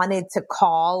really wanted to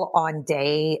call on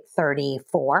day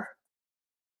 34?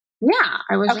 Yeah,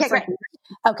 I was just like,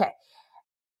 okay.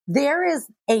 There is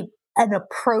an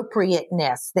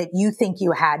appropriateness that you think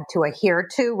you had to adhere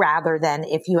to rather than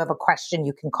if you have a question,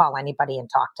 you can call anybody and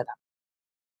talk to them.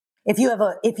 If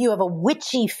you have a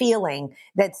witchy feeling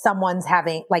that someone's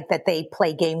having, like that they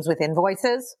play games with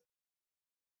invoices,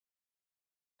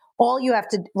 all you have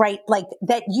to write, like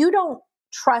that you don't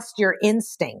trust your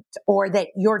instinct or that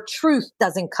your truth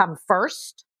doesn't come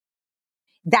first.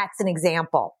 That's an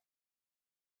example.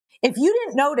 If you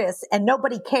didn't notice and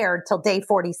nobody cared till day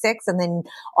 46, and then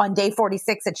on day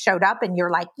 46 it showed up and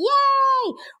you're like,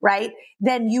 yay, right?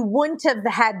 Then you wouldn't have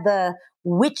had the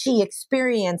witchy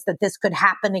experience that this could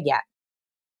happen again.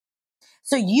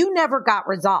 So you never got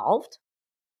resolved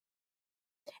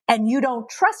and you don't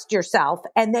trust yourself.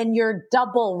 And then you're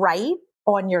double right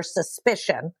on your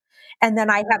suspicion. And then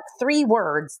I have 3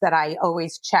 words that I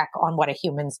always check on what a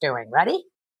human's doing. Ready?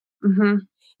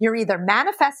 You're either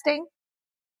manifesting,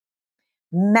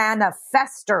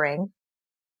 manifesting,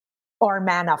 or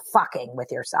fucking with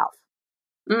yourself.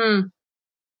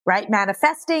 Right?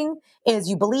 Manifesting is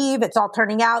you believe it's all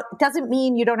turning out. It doesn't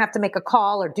mean you don't have to make a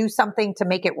call or do something to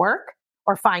make it work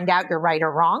or find out you're right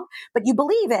or wrong, but you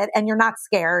believe it and you're not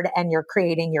scared and you're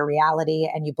creating your reality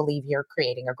and you believe you're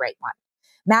creating a great one.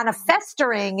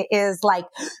 Manifesting is like,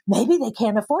 maybe they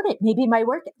can't afford it. Maybe my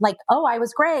work, like, oh, I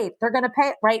was great. They're going to pay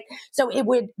it, right? So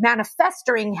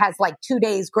manifesting has like 2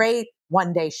 days great,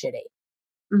 1 day shitty.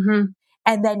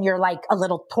 And then you're like a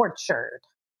little tortured.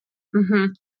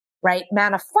 Right?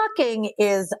 Manifucking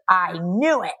is, I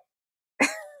knew it.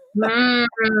 Mm.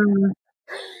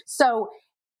 So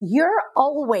you're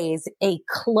always a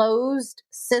closed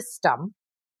system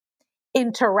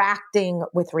interacting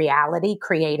with reality,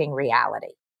 creating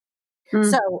reality.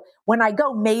 So when I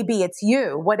go, maybe it's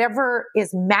you, whatever is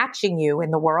matching you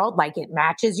in the world, like it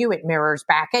matches you, it mirrors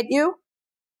back at you,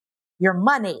 your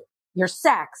money, your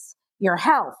sex, your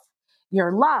health,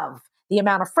 your love, the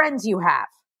amount of friends you have,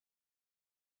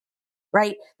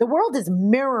 right? The world is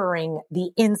mirroring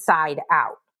the inside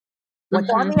out. What's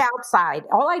on the outside,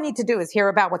 all I need to do is hear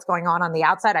about what's going on the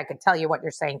outside. I could tell you what you're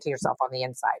saying to yourself on the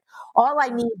inside. All I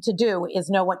need to do is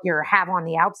know what you have on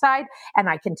the outside, and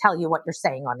I can tell you what you're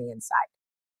saying on the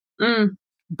inside.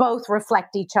 Both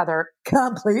reflect each other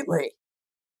completely.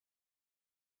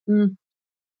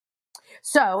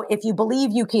 So if you believe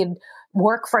you can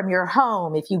work from your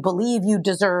home, if you believe you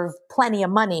deserve plenty of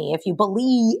money, if you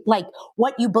believe, like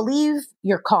what you believe,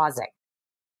 you're causing,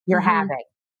 you're having.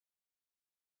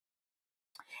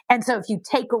 And so if you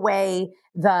take away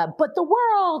but the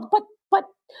world,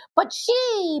 but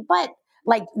she, but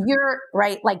like you're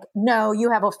right. Like, no,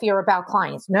 you have a fear about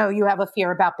clients. No, you have a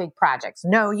fear about big projects.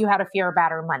 No, you had a fear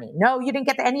about her money. No, you didn't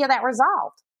get any of that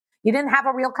resolved. You didn't have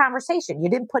a real conversation. You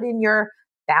didn't put in your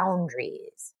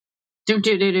boundaries.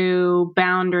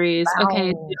 Boundaries.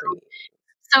 Okay.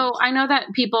 So I know that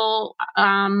people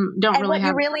don't and really what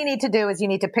you really need to do is you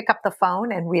need to pick up the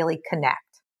phone and really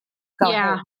connect. Go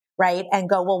ahead. Right? And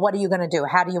go, well, what are you going to do?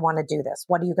 How do you want to do this?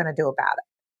 What are you going to do about it?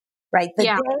 Right? The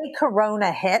day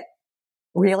Corona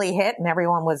really hit, and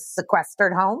everyone was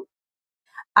sequestered home,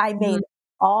 I made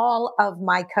all of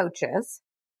my coaches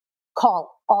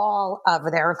call all of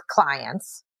their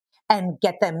clients and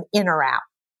get them in or out,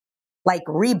 like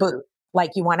reboot.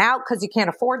 Like you want out because you can't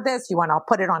afford this. You want to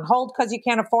put it on hold because you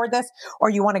can't afford this,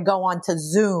 or you want to go on to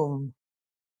Zoom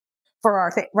for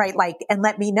our thing, right? Like, and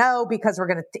let me know because we're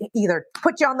going to either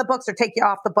put you on the books or take you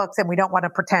off the books. And we don't want to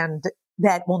pretend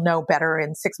that we'll know better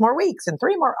in 6 more weeks and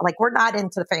 3 more. Like we're not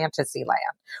into fantasy land.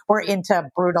 We're into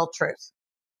brutal truth.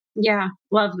 Yeah.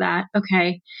 Love that.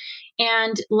 Okay.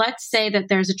 And let's say that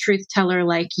there's a truth teller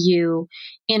like you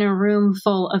in a room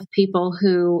full of people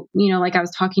who, like I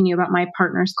was talking to you about my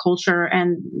partner's culture,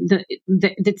 and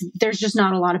there's just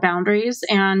not a lot of boundaries,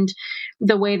 and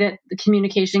the way that the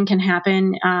communication can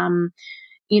happen.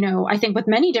 I think with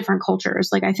many different cultures,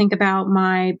 like I think about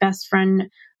my best friend,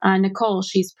 Nicole,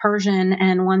 she's Persian.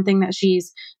 And one thing that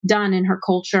she's done in her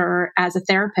culture as a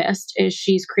therapist is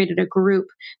she's created a group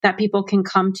that people can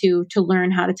come to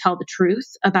learn how to tell the truth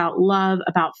about love,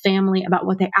 about family, about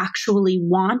what they actually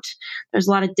want. There's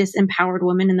a lot of disempowered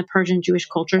women in the Persian Jewish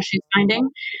culture she's finding.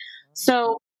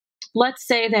 So let's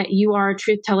say that you are a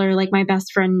truth teller like my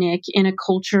best friend Nick in a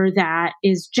culture that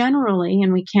is generally,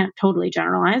 and we can't totally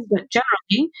generalize, but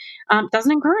generally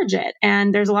doesn't encourage it.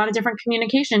 And there's a lot of different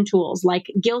communication tools like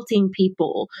guilting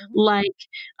people, like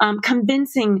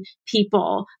convincing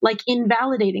people, like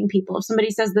invalidating people. If somebody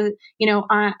says that,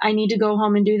 I need to go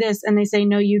home and do this, and they say,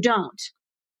 no, you don't.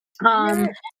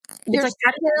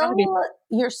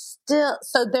 You're still,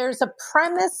 so there's a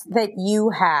premise that you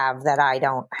have that I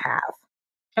don't have.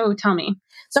 Oh, tell me.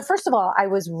 So first of all, I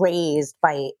was raised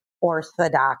by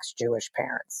Orthodox Jewish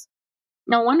parents.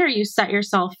 No wonder you set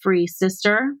yourself free,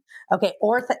 sister. Okay.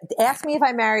 Ask me if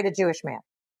I married a Jewish man.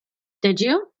 Did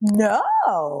you?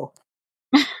 No.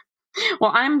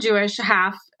 Well, I'm Jewish,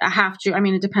 half Jew. I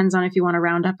mean, it depends on if you want to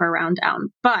round up or round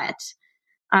down, but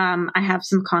I have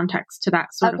some context to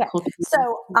that sort of culture.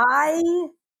 So I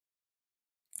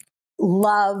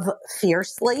love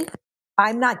fiercely.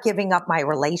 I'm not giving up my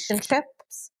relationships.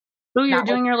 Oh, you're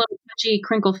doing your little touchy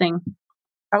crinkle thing.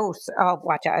 Oh,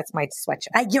 watch out. It's my switch.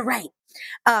 You're right.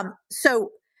 So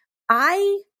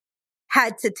I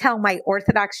had to tell my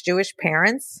Orthodox Jewish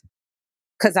parents,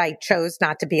 because I chose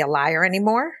not to be a liar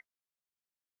anymore,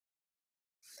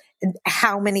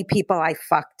 how many people I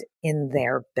fucked in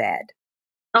their bed.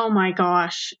 Oh my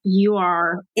gosh. You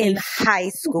are in high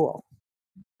school.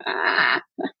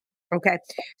 Okay.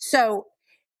 So,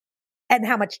 and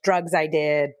how much drugs I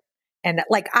did. And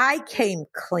like, I came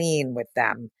clean with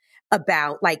them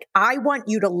about like, I want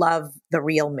you to love the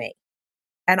real me.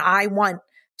 And I want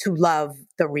to love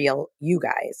the real you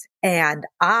guys. And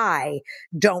I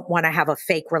don't want to have a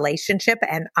fake relationship.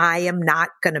 And I am not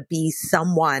going to be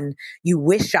someone you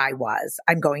wish I was.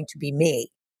 I'm going to be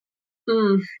me.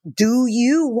 Do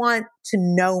you want to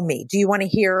know me? Do you want to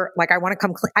hear, like, I want to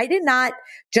come clean? I did not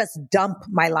just dump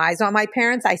my lies on my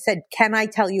parents. I said, can I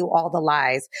tell you all the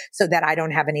lies so that I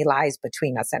don't have any lies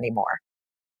between us anymore?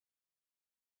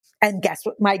 And guess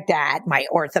what? My dad, my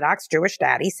Orthodox Jewish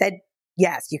dad, he said,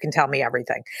 yes, you can tell me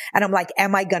everything. And I'm like,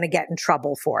 am I going to get in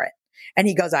trouble for it? And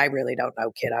he goes, I really don't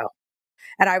know, kiddo.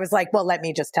 And I was like, well, let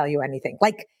me just tell you anything.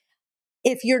 Like,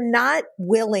 if you're not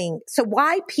willing, so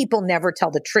why people never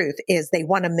tell the truth is they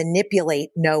want to manipulate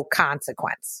no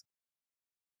consequence.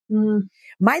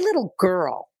 My little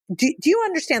girl, do you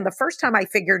understand the first time I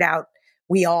figured out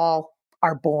we all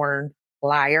are born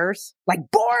liars, like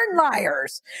born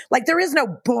liars, like there is no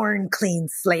born clean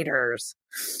slaters,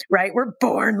 right? We're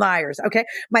born liars. Okay.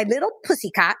 My little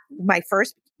pussycat, my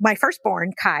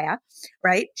firstborn, Kaya,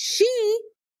 right? She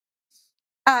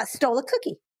stole a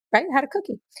cookie, right? Had a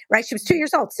cookie, right? She was 2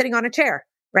 years old, sitting on a chair,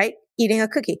 right? Eating a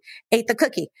cookie, ate the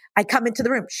cookie. I come into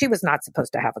the room. She was not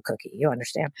supposed to have a cookie. You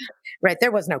understand, right?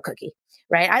 There was no cookie,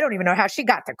 right? I don't even know how she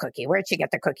got the cookie. Where'd she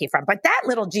get the cookie from? But that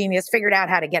little genius figured out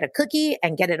how to get a cookie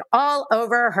and get it all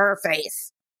over her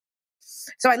face.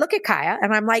 So I look at Kaya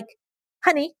and I'm like,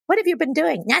 honey, what have you been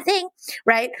doing? Nothing,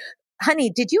 right? Honey,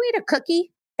 did you eat a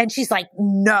cookie? And she's like,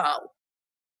 no,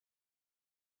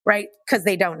 right? Because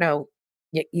they don't know.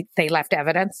 They left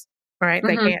evidence, right?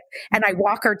 They can't. And I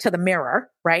walk her to the mirror,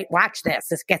 right? Watch this.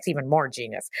 This gets even more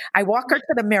genius. I walk her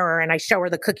to the mirror and I show her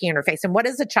the cookie in her face. And what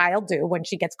does a child do when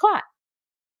she gets caught?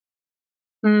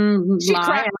 She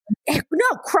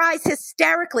cries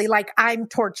hysterically like I'm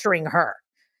torturing her.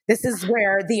 This is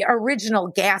where the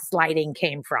original gaslighting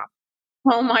came from.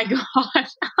 Oh my God.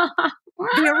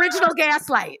 The original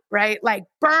gaslight, right? Like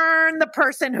burn the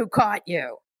person who caught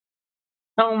you.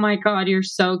 Oh my God, you're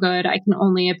so good. I can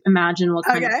only imagine what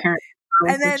kind of parent.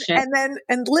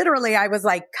 And literally I was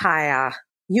like, Kaya,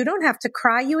 you don't have to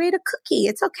cry. You ate a cookie.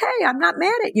 It's okay. I'm not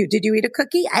mad at you. Did you eat a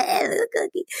cookie? I ate a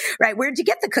cookie. Right. Where'd you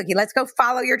get the cookie? Let's go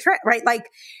follow your track. Right. Like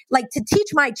to teach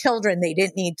my children, they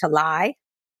didn't need to lie.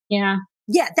 Yeah.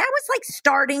 Yeah. That was like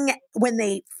starting when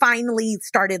they finally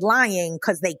started lying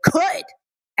because they could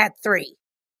at 3.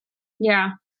 Yeah.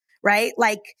 Right.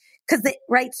 Like,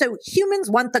 right. So humans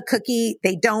want the cookie.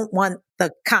 They don't want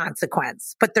the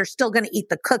consequence, but they're still going to eat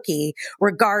the cookie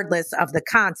regardless of the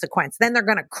consequence. Then they're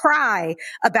going to cry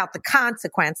about the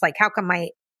consequence. Like, how come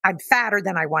I'm fatter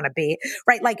than I want to be?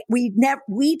 Right. Like we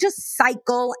just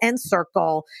cycle and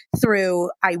circle through.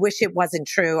 I wish it wasn't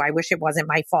true. I wish it wasn't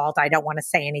my fault. I don't want to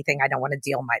say anything. I don't want to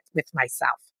deal with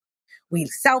myself. We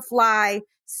self-lie,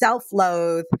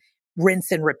 self-loathe,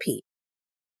 rinse and repeat.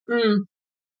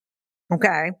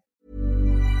 Okay.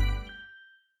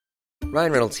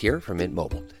 Ryan Reynolds here from Mint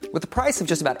Mobile. With the price of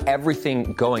just about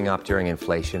everything going up during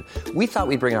inflation, we thought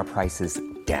we'd bring our prices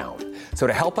down. So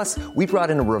to help us, we brought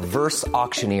in a reverse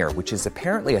auctioneer, which is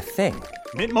apparently a thing.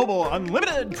 Mint Mobile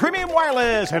Unlimited Premium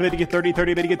Wireless. How to get 30,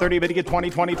 30, how to get 30, how to get 20,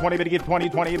 20, 20, how to get 20,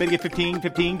 20, how to get 15,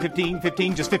 15, 15,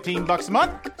 15, just $15 a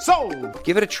month? Sold!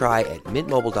 Give it a try at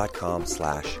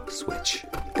mintmobile.com/switch.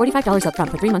 $45 up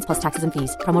front for 3 months plus taxes and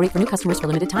fees. Promo rate for new customers for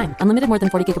limited time. Unlimited more than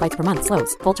 40 gigabytes per month.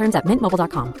 Slows full terms at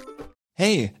mintmobile.com.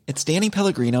 Hey, it's Danny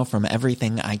Pellegrino from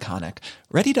Everything Iconic.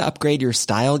 Ready to upgrade your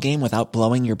style game without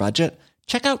blowing your budget?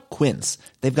 Check out Quince.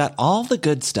 They've got all the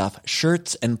good stuff,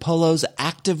 shirts and polos,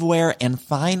 activewear, and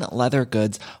fine leather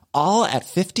goods, all at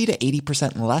 50 to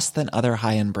 80% less than other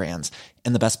high-end brands.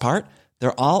 And the best part?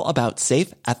 They're all about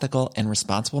safe, ethical, and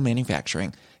responsible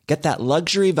manufacturing. Get that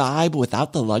luxury vibe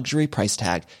without the luxury price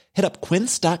tag. Hit up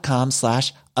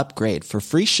quince.com/upgrade for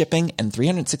free shipping and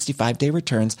 365-day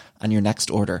returns on your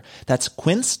next order. That's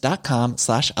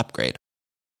quince.com/upgrade.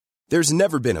 There's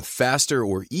never been a faster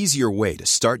or easier way to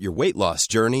start your weight loss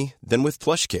journey than with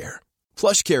PlushCare.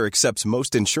 PlushCare accepts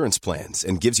most insurance plans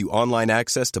and gives you online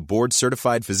access to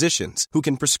board-certified physicians who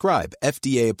can prescribe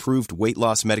FDA-approved weight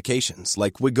loss medications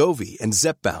like Wegovy and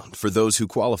Zepbound for those who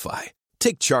qualify.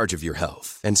 Take charge of your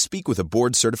health and speak with a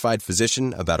board-certified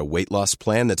physician about a weight loss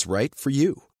plan that's right for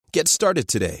you. Get started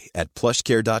today at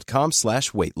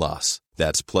plushcare.com/weight-loss.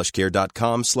 That's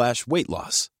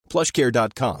plushcare.com/weight-loss.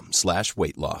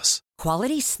 plushcare.com/weight-loss.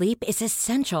 Quality sleep is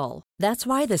essential. That's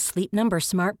why the Sleep Number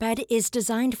Smart Bed is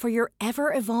designed for your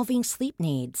ever-evolving sleep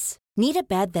needs. Need a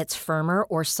bed that's firmer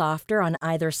or softer on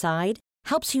either side?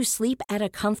 Helps you sleep at a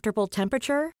comfortable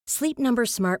temperature? Sleep Number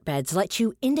Smart Beds let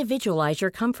you individualize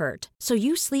your comfort, so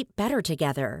you sleep better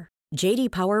together. J.D.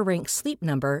 Power ranks Sleep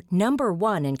Number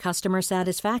 #1 in customer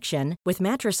satisfaction with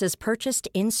mattresses purchased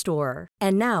in-store.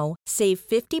 And now, save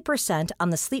 50% on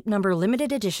the Sleep Number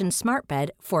Limited Edition Smart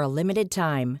Bed for a limited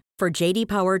time. For J.D.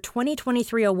 Power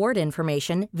 2023 award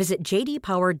information, visit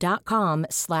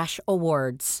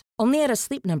jdpower.com/awards. Only at a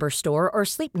Sleep Number store or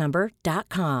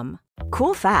sleepnumber.com.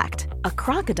 Cool fact, a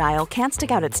crocodile can't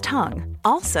stick out its tongue.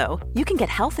 Also, you can get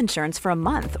health insurance for a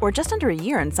month or just under a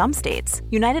year in some states.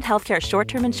 United Healthcare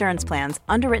short-term insurance plans,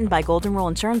 underwritten by Golden Rule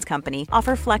Insurance Company,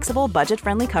 offer flexible,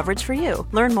 budget-friendly coverage for you.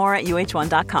 Learn more at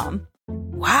uh1.com.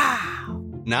 Wow.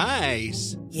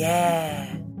 Nice.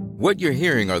 Yeah. What you're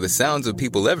hearing are the sounds of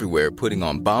people everywhere putting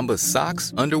on Bombas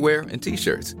socks, underwear, and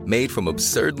T-shirts made from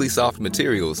absurdly soft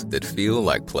materials that feel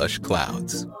like plush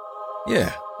clouds.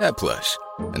 Yeah, that plush.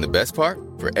 And the best part?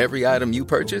 For every item you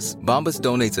purchase, Bombas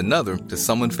donates another to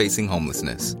someone facing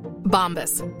homelessness.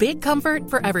 Bombas. Big comfort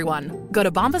for everyone. Go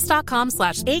to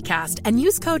bombas.com/ACAST and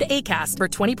use code ACAST for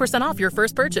 20% off your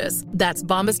first purchase. That's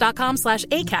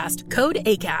bombas.com/ACAST. Code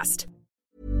ACAST.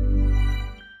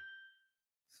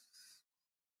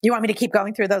 You want me to keep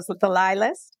going through those with the lie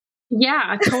list?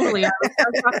 Yeah, totally. I was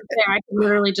about to say, I could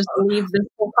literally just leave this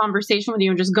whole conversation with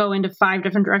you and just go into 5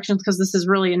 different directions because this is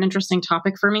really an interesting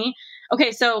topic for me.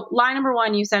 Okay, so lie number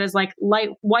 1 you said is like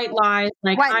white lies,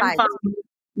 like White I'm lies. fine,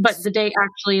 but the date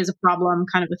actually is a problem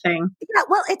kind of a thing. Yeah,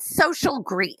 well, it's social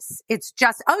grease. It's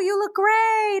just, oh, you look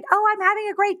great. Oh, I'm having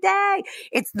a great day.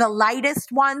 It's the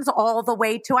lightest ones all the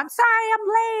way to, I'm sorry, I'm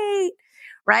late,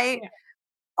 right? Yeah.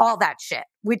 All that shit,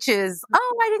 which is,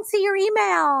 oh, I didn't see your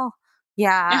email.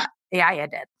 Yeah, I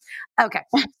did. Okay,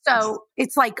 so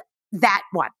it's like that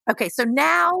one. Okay, so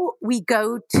now we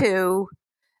go to,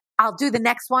 I'll do the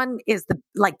next one is the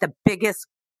biggest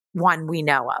one we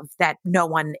know of that no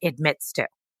one admits to.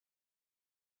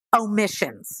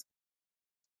 Omissions.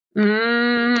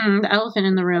 The elephant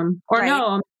in the room. Or right?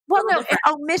 no. Well, no,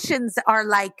 omissions are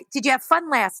like, did you have fun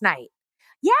last night?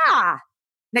 Yeah.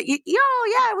 No, yeah,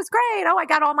 it was great. Oh, I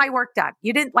got all my work done.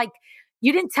 You didn't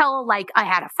tell like I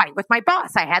had a fight with my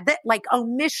boss. I had that. Like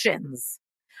omissions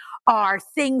are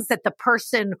things that the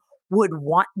person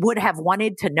would have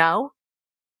wanted to know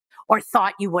or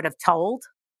thought you would have told.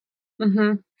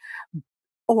 Mm-hmm.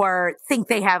 Or think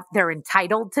they're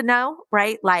entitled to know,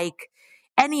 right? Like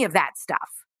any of that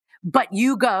stuff. But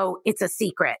you go, it's a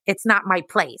secret. It's not my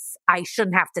place. I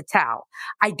shouldn't have to tell.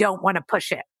 I don't want to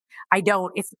push it.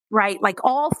 It's right. Like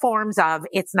all forms of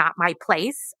it's not my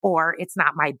place or it's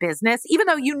not my business, even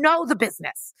though you know the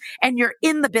business and you're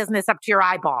in the business up to your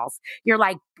eyeballs. You're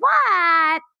like,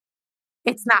 what?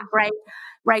 It's not right.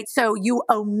 Right. So you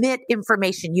omit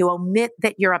information. You omit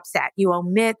that you're upset. You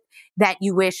omit that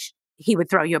you wish he would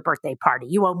throw you a birthday party.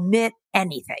 You omit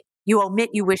anything. You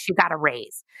omit you wish you got a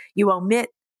raise. You omit,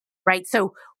 right?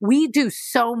 So we do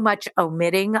so much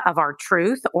omitting of our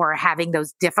truth or having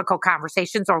those difficult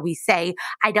conversations, or we say,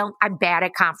 I'm bad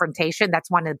at confrontation. That's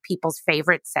one of people's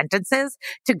favorite sentences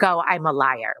to go, I'm a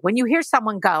liar. When you hear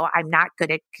someone go, I'm not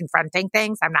good at confronting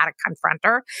things. I'm not a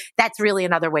confronter. That's really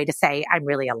another way to say I'm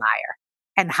really a liar.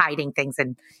 And hiding things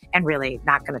and really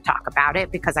not going to talk about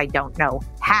it because I don't know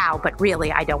how, but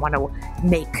really I don't want to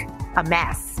make a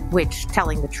mess, which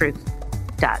telling the truth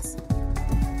does.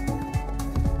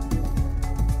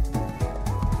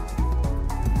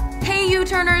 Hey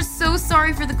U-Turners, so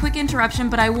sorry for the quick interruption,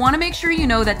 but I want to make sure you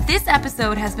know that this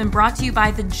episode has been brought to you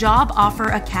by the Job Offer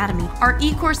Academy, our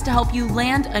e-course to help you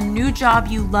land a new job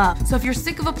you love. So if you're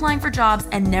sick of applying for jobs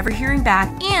and never hearing back,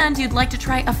 and you'd like to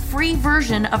try a free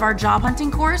version of our job hunting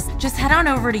course, just head on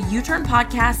over to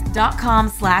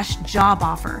youturnpodcast.com/job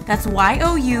offer. That's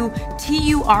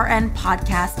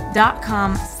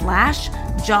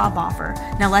youturnpodcast.com/job offer.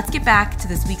 Now let's get back to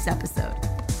this week's episode.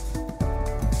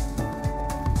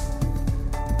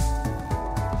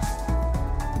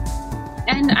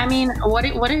 And I mean, what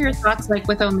are your thoughts like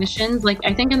with omissions? Like,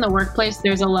 I think in the workplace,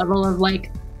 there's a level of like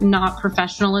not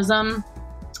professionalism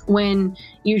when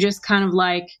you just kind of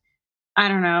like, I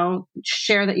don't know,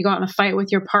 share that you got in a fight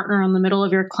with your partner in the middle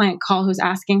of your client call who's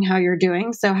asking how you're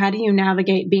doing. So how do you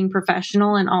navigate being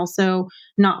professional and also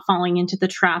not falling into the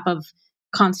trap of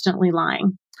constantly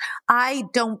lying? I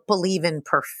don't believe in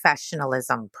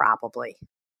professionalism, probably.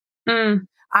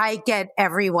 I get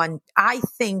everyone, I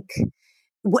think...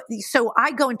 So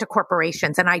I go into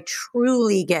corporations and I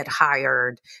truly get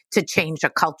hired to change a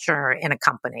culture in a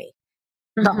company,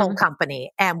 the whole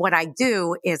company. And what I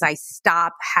do is I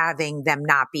stop having them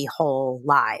not be whole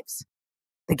lives.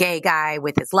 The gay guy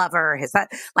with his lover,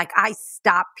 I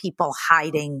stop people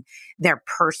hiding their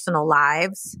personal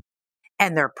lives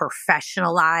and their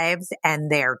professional lives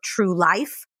and their true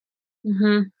life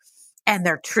and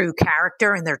their true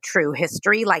character and their true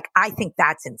history. Like, I think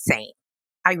that's insane.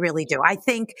 I really do. I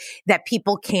think that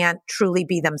people can't truly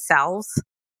be themselves,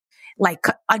 like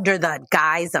under the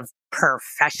guise of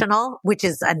professional, which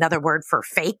is another word for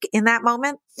fake in that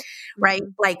moment, right?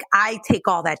 Like I take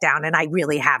all that down and I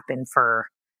really have been for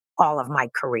all of my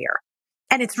career.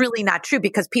 And it's really not true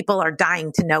because people are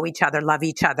dying to know each other, love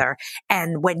each other.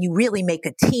 And when you really make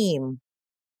a team,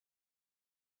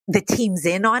 the team's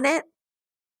in on it,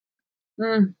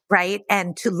 right?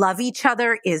 And to love each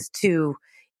other is to,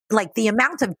 like, the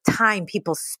amount of time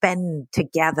people spend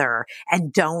together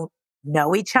and don't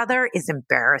know each other is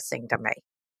embarrassing to me.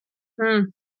 Mm.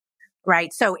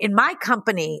 Right. So in my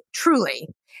company, truly,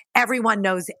 everyone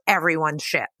knows everyone's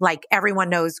shit. Like everyone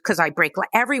knows, because I break,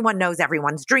 everyone knows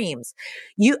everyone's dreams.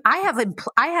 I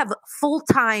have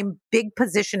full-time big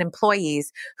position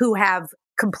employees who have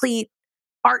complete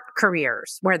art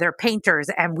careers where they're painters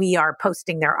and we are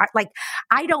posting their art. Like,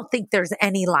 I don't think there's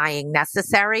any lying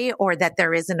necessary, or that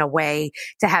there isn't a way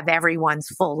to have everyone's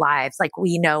full lives. Like,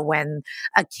 we know when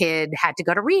a kid had to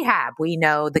go to rehab. We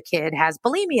know the kid has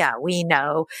bulimia. We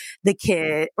know the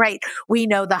kid, right? We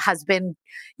know the husband,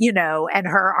 and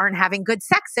her aren't having good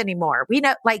sex anymore. We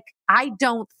know, like, I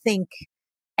don't think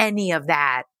any of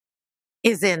that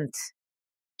isn't.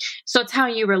 So it's how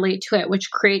you relate to it, which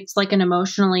creates like an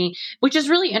emotionally, which is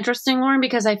really interesting, Lauren,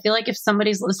 because I feel like if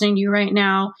somebody's listening to you right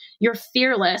now, you're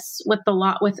fearless with the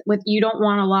lot, with you don't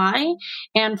want to lie.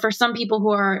 And for some people who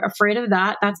are afraid of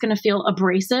that, that's going to feel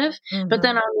abrasive. Mm-hmm. But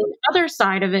then on the other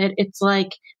side of it, it's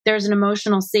like there's an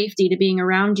emotional safety to being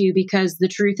around you because the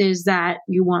truth is that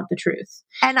you want the truth.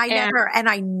 And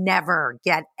I never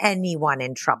get anyone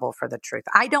in trouble for the truth.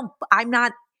 I'm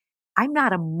not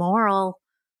a moral.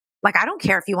 Like, I don't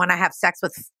care if you want to have sex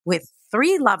with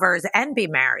 3 lovers and be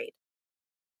married.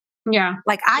 Yeah.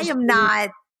 Like, I am not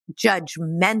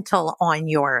judgmental on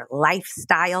your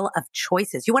lifestyle of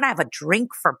choices. You want to have a drink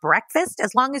for breakfast,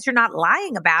 as long as you're not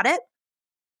lying about it.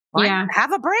 Yeah.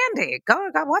 Have a brandy. Go,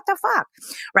 what the fuck?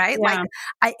 Right? Yeah.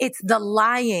 Like, it's the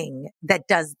lying that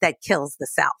kills the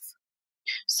self.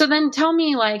 So then tell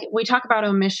me, like, we talk about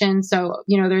omission. So,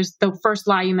 there's the first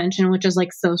lie you mentioned, which is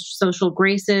like social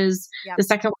graces. Yep. The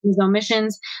second one is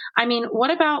omissions. I mean,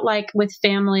 what about like with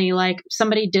family, like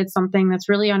somebody did something that's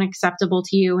really unacceptable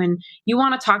to you and you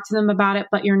want to talk to them about it,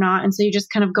 but you're not. And so you just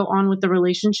kind of go on with the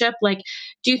relationship. Like,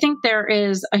 do you think there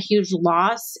is a huge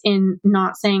loss in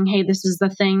not saying, hey, this is the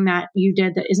thing that you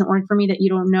did that isn't working for me that you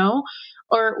don't know?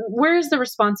 Or where's the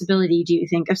responsibility, do you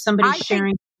think, if somebody's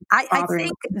sharing? I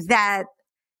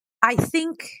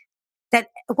think that,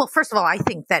 well, first of all, I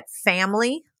think that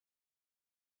family,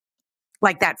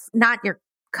 like, that's not your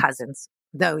cousins,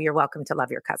 though you're welcome to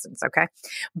love your cousins. Okay.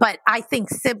 But I think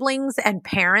siblings and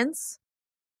parents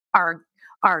are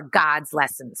God's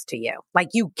lessons to you. Like,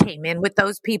 you came in with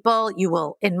those people. You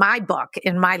will, in my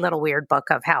little weird book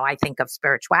of how I think of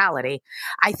spirituality,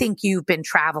 I think you've been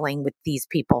traveling with these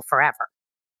people forever.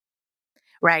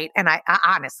 Right. And I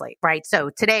honestly, right.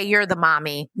 So today you're the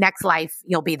mommy, next life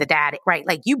you'll be the daddy, right?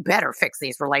 Like, you better fix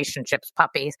these relationships,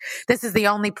 puppies. This is the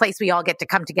only place we all get to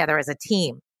come together as a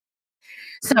team.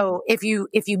 So if you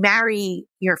marry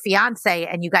your fiance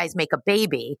and you guys make a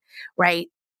baby, right,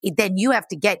 then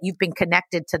you've been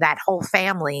connected to that whole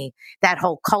family, that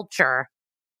whole culture,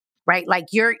 right? Like,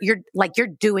 you're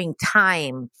doing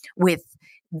time with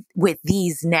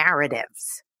these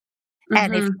narratives.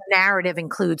 And if the narrative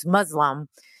includes Muslim,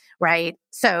 right?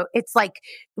 So it's like,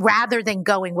 rather than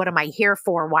going, what am I here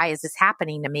for? Why is this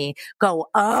happening to me? Go,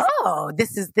 oh,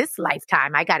 this is this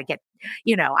lifetime. I got to get,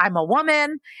 I'm a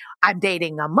woman. I'm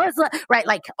dating a Muslim, right?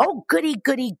 Like, oh, goody,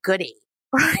 goody, goody,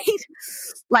 right?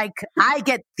 Like, I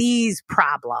get these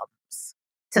problems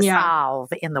to solve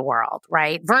in the world,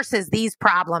 right? Versus these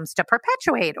problems to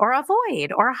perpetuate or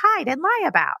avoid or hide and lie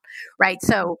about, right?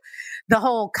 So the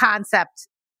whole concept,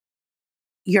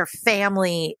 your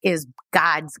family is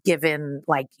God's given,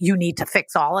 like, you need to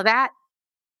fix all of that,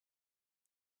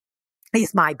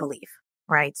 is my belief,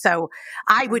 right? So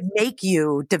I would make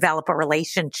you develop a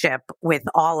relationship with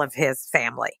all of his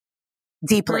family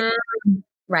deeply,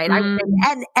 right?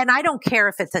 And I don't care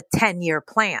if it's a 10-year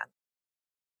plan,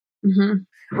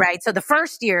 right? So the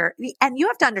first year, and you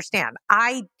have to understand,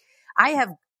 I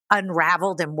have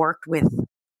unraveled and worked with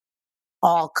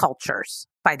all cultures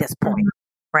by this point.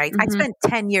 Right. I spent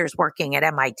 10 years working at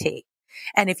MIT.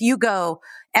 And if you go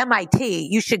MIT,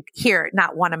 you should hear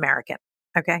not one American.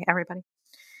 Okay, everybody.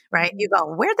 Right. You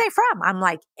go, where'd they from? I'm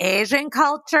like, Asian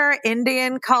culture,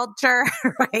 Indian culture,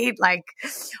 right? Like,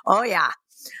 oh yeah.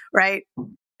 Right.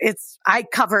 I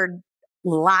covered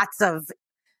lots of,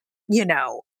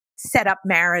 set up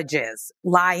marriages,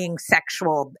 lying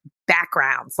sexual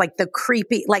backgrounds, like the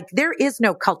creepy, like, there is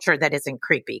no culture that isn't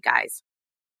creepy, guys.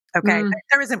 Okay.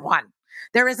 There isn't one.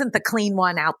 There isn't the clean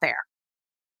one out there.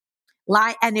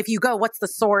 Lie. And if you go, what's the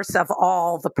source of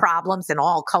all the problems in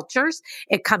all cultures?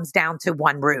 It comes down to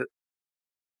one root: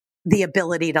 the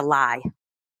ability to lie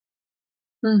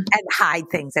and hide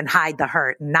things and hide the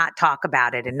hurt and not talk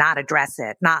about it and not address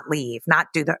it, not leave, not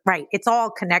do the right. It's all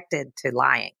connected to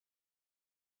lying.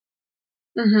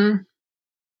 Woohoo.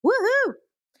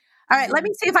 All right. Let me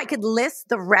see if I could list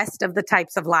the rest of the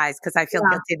types of lies, because I feel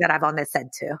guilty that I've only said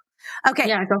 2. Okay.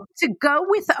 To go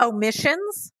with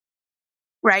omissions,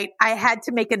 right? I had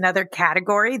to make another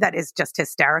category that is just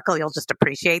hysterical. You'll just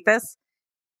appreciate this.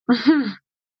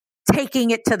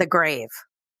 Taking it to the grave.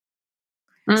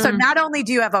 So not only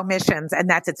do you have omissions, and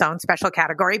that's its own special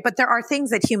category, but there are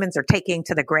things that humans are taking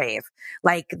to the grave.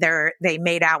 Like they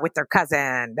made out with their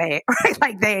cousin. They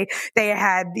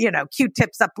had,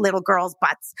 Q-tips up little girls'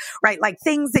 butts, right? Like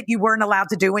things that you weren't allowed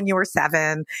to do when you were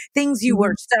 7, things you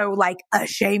were so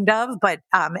ashamed of, but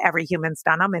every human's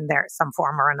done them in some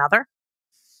form or another.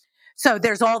 So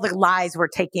there's all the lies we're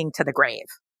taking to the grave.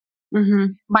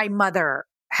 My mother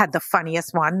had the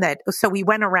funniest one so we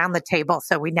went around the table.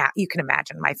 So you can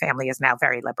imagine my family is now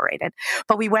very liberated,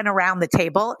 but we went around the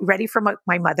table ready for what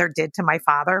my mother did to my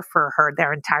father for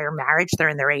their entire marriage. They're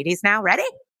in their 80s now. Ready?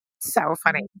 So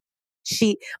funny.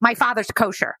 My father's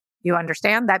kosher. You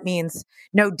understand? That means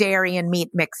no dairy and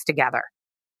meat mixed together.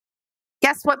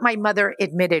 Guess what my mother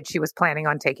admitted she was planning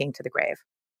on taking to the grave?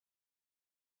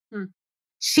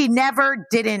 She never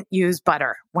didn't use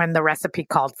butter when the recipe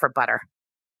called for butter.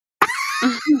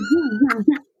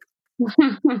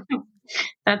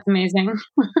 That's amazing.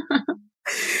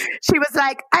 She was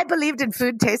like, I believed in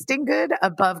food tasting good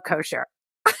above kosher.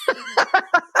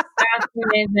 That's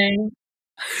amazing.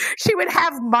 She would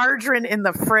have margarine in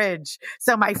the fridge.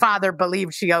 So my father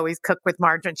believed she always cooked with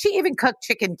margarine. She even cooked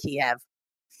chicken Kiev.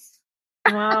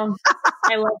 Wow.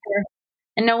 I love her.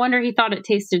 And no wonder he thought it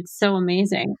tasted so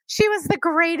amazing. She was the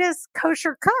greatest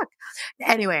kosher cook.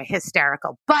 Anyway,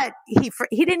 hysterical. But he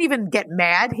didn't even get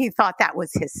mad. He thought that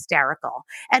was hysterical.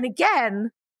 And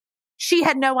again, she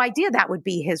had no idea that would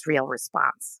be his real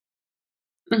response.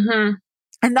 And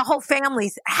the whole family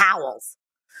howls,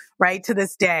 right, to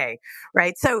this day,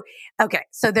 right? So, okay.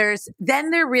 So there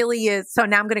really is. So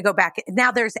now I'm going to go back.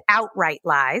 Now there's outright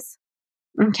lies.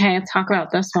 Okay, let's talk about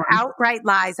this one. Outright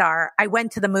lies are, I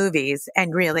went to the movies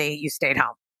and really you stayed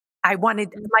home. I wanted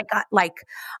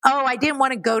I didn't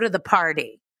want to go to the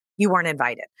party. You weren't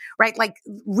invited, right? Like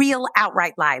real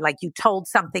outright lie. Like you told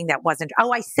something that wasn't,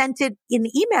 I sent it in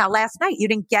email last night. You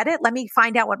didn't get it. Let me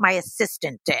find out what my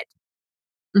assistant did.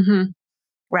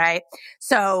 Right?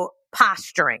 So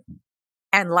posturing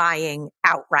and lying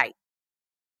outright.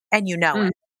 And you know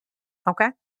it.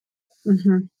 Okay?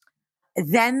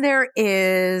 Then there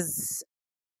is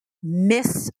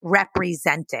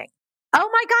misrepresenting. Oh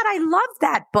my God, I love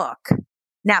that book.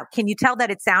 Now, can you tell that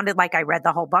it sounded like I read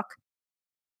the whole book?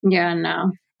 Yeah,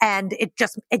 no. And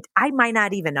I might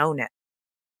not even own it.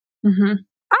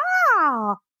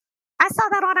 Oh, I saw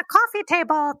that on a coffee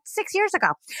table 6 years ago.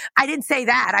 I didn't say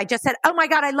that. I just said, oh my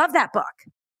God, I love that book.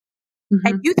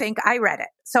 And you think I read it.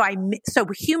 So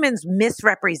humans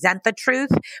misrepresent the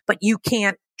truth, but you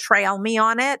can't trail me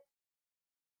on it.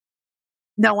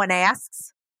 No one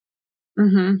asks.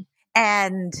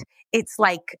 And it's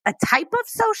like a type of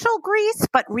social grease,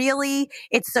 but really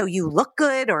it's so you look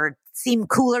good or seem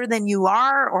cooler than you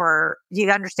are, or you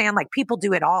understand, like people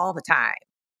do it all the time.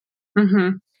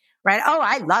 Right? Oh,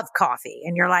 I love coffee.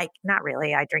 And you're like, not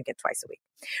really. I drink it twice a week.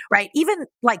 Right? Even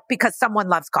because someone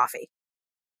loves coffee.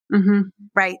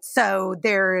 Right? So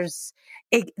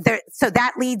so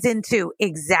that leads into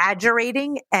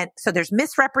exaggerating. And so there's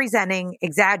misrepresenting,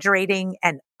 exaggerating,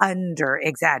 and under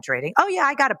exaggerating. Oh yeah,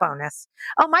 I got a bonus.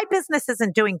 Oh, my business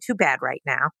isn't doing too bad right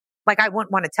now. Like I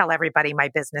wouldn't want to tell everybody my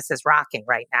business is rocking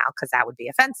right now because that would be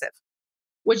offensive.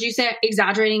 Would you say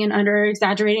exaggerating and under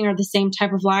exaggerating are the same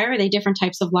type of lie, or are they different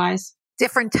types of lies?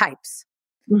 Different types.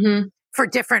 For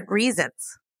different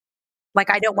reasons. Like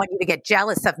I don't want you to get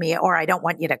jealous of me, or I don't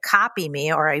want you to copy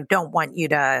me, or I don't want you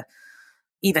to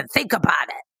even think about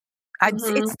it.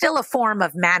 It's still a form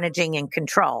of managing and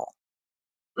control.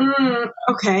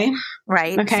 Okay.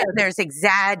 Right. Okay. So there's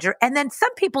and then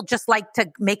some people just like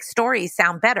to make stories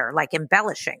sound better, like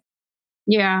embellishing.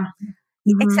 Yeah.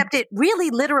 Except it really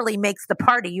literally makes the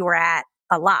party you were at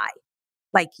a lie.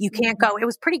 Like you can't go, it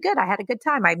was pretty good. I had a good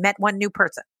time. I met one new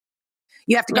person.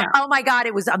 You have to go, oh my God,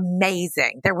 it was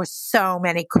amazing. There were so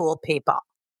many cool people.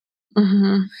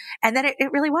 And then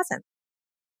it really wasn't.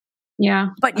 Yeah.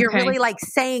 But you're really like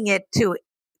saying it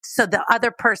so the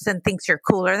other person thinks you're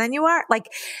cooler than you are. Like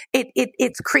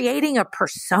it's creating a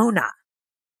persona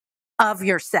of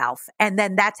yourself. And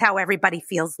then that's how everybody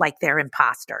feels like they're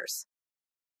imposters.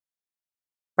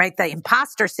 Right? The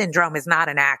imposter syndrome is not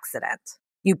an accident.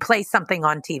 You play something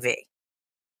on TV.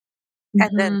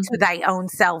 And then to thy own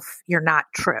self, you're not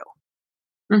true.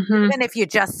 Even if you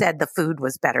just said the food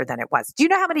was better than it was. Do you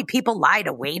know how many people lie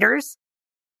to waiters?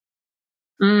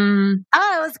 Oh,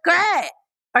 it was great.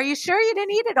 Are you sure you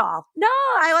didn't eat it all? No,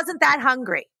 I wasn't that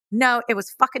hungry. No, it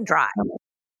was fucking dry.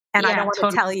 And I don't want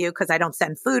to tell you because I don't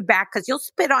send food back because you'll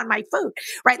spit on my food.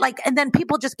 Right? Like, and then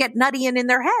people just get nutty in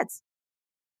their heads.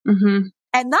 Mm-hmm.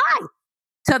 and lie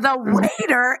to the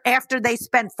waiter after they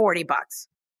spent $40.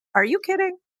 Are you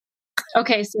kidding?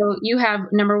 Okay, so you have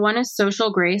number 1 is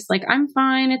social grace, like I'm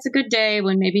fine, it's a good day,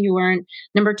 when maybe you weren't.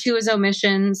 Number 2 is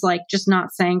omissions, like just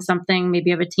not saying something. Maybe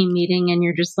you have a team meeting and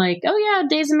you're just like, oh yeah,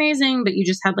 day's amazing, but you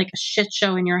just had like a shit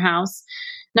show in your house.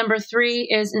 Number 3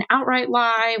 is an outright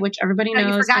lie, which everybody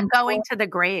knows. You forgot And going to the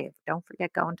grave. Don't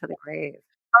forget going to the grave.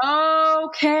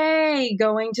 Okay,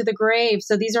 going to the grave.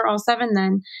 So these are all 7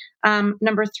 then.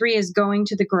 Number 3 is going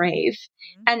to the grave.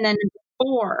 And then number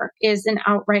 4 is an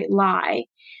outright lie.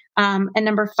 And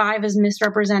number 5 is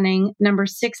misrepresenting. Number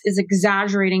 6 is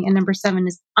exaggerating. And number 7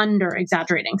 is under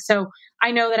exaggerating. So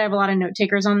I know that I have a lot of note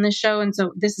takers on this show. And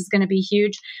so this is going to be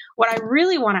huge. What I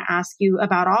really want to ask you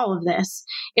about all of this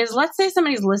is, let's say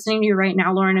somebody's listening to you right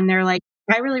now, Lauren, and they're like,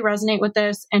 I really resonate with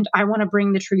this and I want to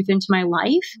bring the truth into my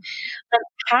life. But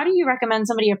how do you recommend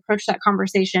somebody approach that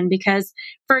conversation? Because,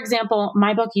 for example,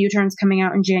 my book U-Turn's coming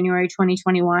out in January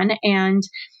 2021, and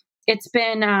it's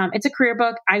been, it's a career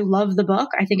book. I love the book.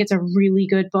 I think it's a really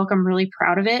good book. I'm really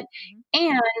proud of it.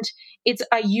 And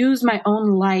I use my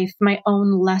own life, my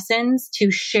own lessons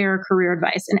to share career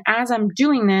advice. And as I'm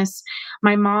doing this,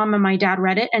 my mom and my dad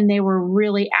read it and they were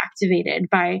really activated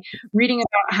by reading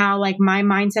about how like my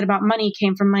mindset about money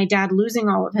came from my dad losing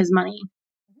all of his money.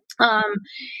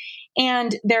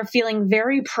 And they're feeling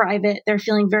very private. They're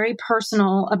feeling very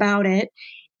personal about it.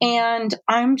 And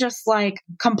I'm just like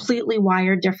completely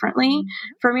wired differently.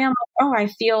 For me, I'm like, oh, I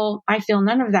feel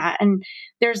none of that. And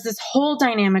there's this whole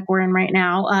dynamic we're in right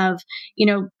now of,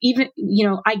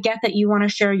 I get that you want to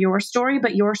share your story,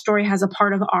 but your story has a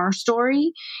part of our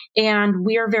story and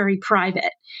we are very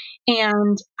private.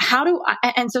 And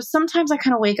and so sometimes I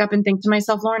kind of wake up and think to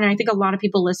myself, Lauren, and I think a lot of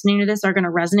people listening to this are going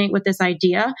to resonate with this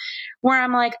idea where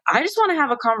I'm like, I just want to have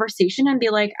a conversation and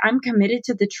be like, I'm committed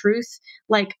to the truth.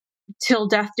 Like, till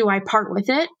death do I part with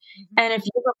it. And if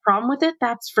you have a problem with it,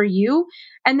 that's for you.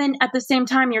 And then at the same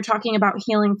time, you're talking about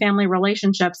healing family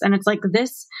relationships. And it's like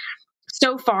this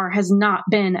so far has not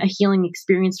been a healing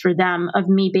experience for them of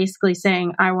me basically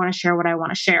saying, I want to share what I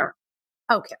want to share.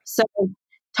 Okay. So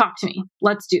talk to me.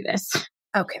 Let's do this.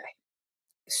 Okay.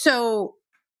 So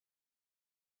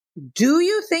do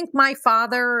you think my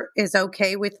father is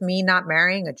okay with me not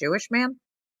marrying a Jewish man?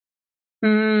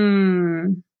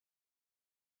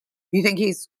 You think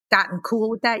he's gotten cool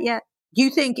with that yet? Do you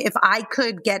think if I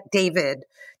could get David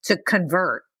to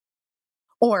convert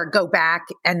or go back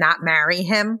and not marry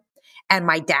him and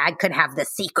my dad could have the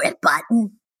secret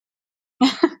button,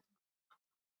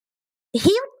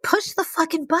 he would push the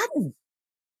fucking button.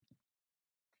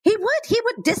 He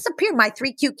would disappear my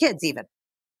 3 cute kids even.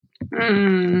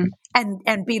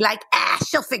 And be like,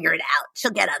 she'll figure it out.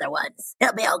 She'll get other ones.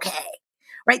 It'll be okay.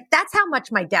 Right? That's how much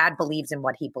my dad believes in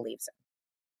what he believes in.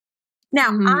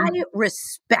 Now, I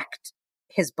respect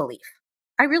his belief.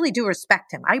 I really do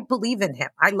respect him. I believe in him.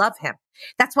 I love him.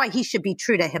 That's why he should be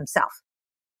true to himself.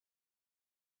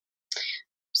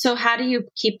 So how do you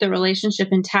keep the relationship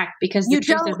intact? Because you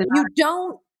don't.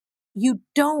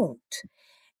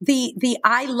 The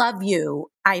I love you.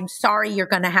 I'm sorry you're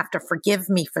going to have to forgive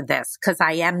me for this because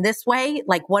I am this way.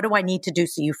 Like, what do I need to do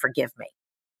so you forgive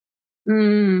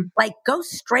me? Like, go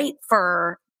straight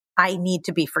for I need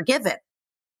to be forgiven.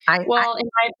 In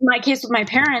my case with my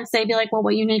parents, they'd be like, well,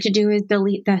 what you need to do is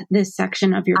delete this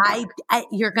section of your book.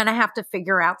 You're going to have to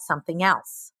figure out something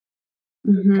else.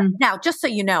 Now, just so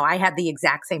you know, I had the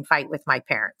exact same fight with my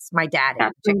parents, my dad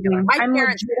in particular. I'm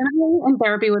in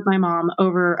therapy with my mom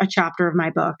over a chapter of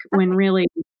my book when really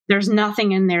there's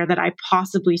nothing in there that I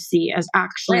possibly see as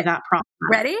actually that problem.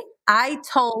 Ready? I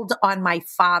told on my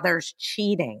father's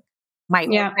cheating.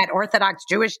 That Orthodox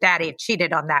Jewish daddy had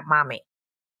cheated on that mommy.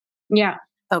 Yeah.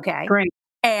 Okay. Great.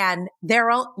 And they're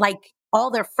all, like,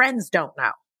 all their friends don't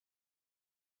know.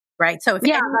 Right. So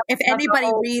if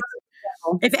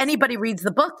anybody reads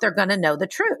the book, they're going to know the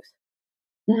truth.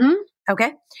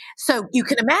 Okay. So you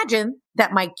can imagine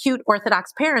that my cute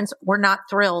Orthodox parents were not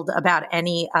thrilled about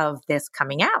any of this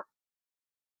coming out.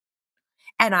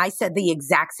 And I said the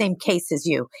exact same case as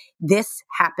you. This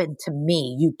happened to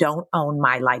me. You don't own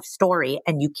my life story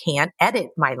and you can't edit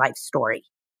my life story.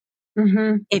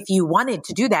 If you wanted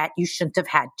to do that, you shouldn't have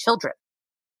had children.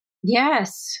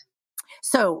 Yes.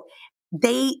 So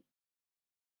they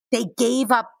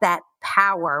gave up that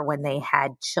power when they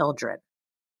had children.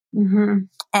 And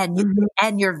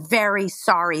you're very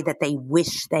sorry that they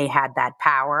wish they had that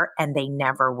power and they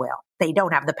never will. They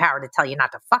don't have the power to tell you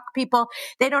not to fuck people.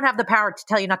 They don't have the power to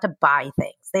tell you not to buy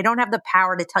things. They don't have the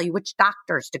power to tell you which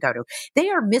doctors to go to. They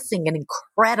are missing an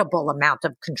incredible amount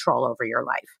of control over your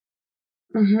life.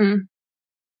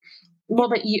 Well,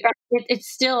 but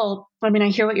it's still, I mean, I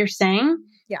hear what you're saying.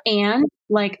 Yeah. And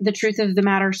like the truth of the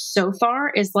matter so far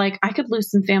is like, I could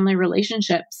lose some family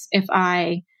relationships if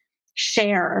I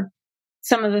share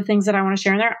some of the things that I want to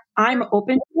share in there. I'm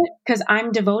open to it because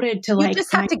I'm devoted to You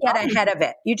just have to get ahead of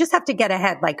it. You just have to get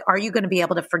ahead. Like, are you going to be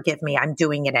able to forgive me? I'm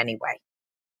doing it anyway.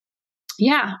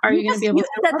 Yeah. Are you going to be able to?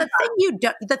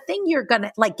 The thing you're going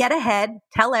to like, get ahead,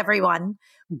 tell everyone,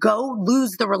 go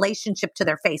lose the relationship to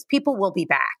their face. People will be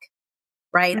back.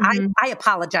 Right. Mm-hmm. I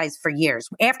apologize for years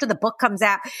after the book comes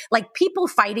out. Like, people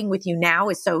fighting with you now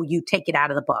is so you take it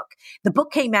out of the book. The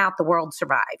book came out, the world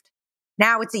survived.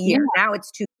 Now it's a year. Yeah. Now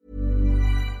it's 2.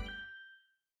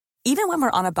 Even when we're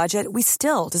on a budget, we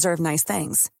still deserve nice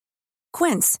things.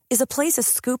 Quince is a place to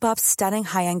scoop up stunning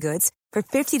high-end goods for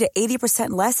 50 to 80%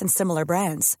 less than similar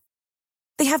brands.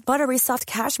 They have buttery soft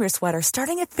cashmere sweaters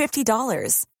starting at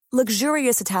 $50,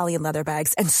 luxurious Italian leather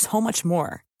bags, and so much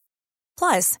more.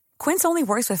 Plus, Quince only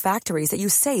works with factories that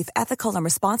use safe, ethical, and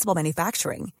responsible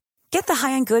manufacturing. Get the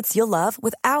high-end goods you'll love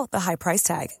without the high price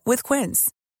tag with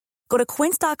Quince. Go to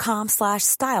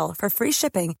quince.com/style for free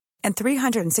shipping and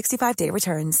 365-day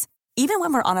returns. Even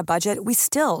when we're on a budget, we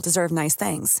still deserve nice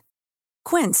things.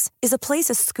 Quince is a place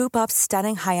to scoop up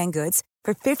stunning high-end goods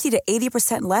for 50 to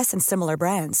 80% less than similar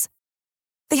brands.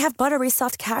 They have buttery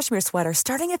soft cashmere sweaters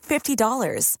starting at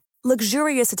 $50,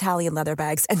 luxurious Italian leather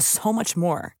bags, and so much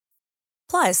more.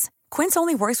 Plus, Quince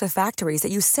only works with factories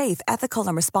that use safe, ethical,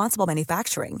 and responsible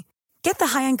manufacturing. Get the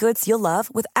high-end goods you'll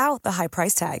love without the high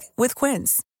price tag with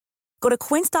Quince. Go to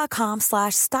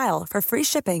quince.com/style for free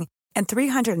shipping and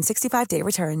 365-day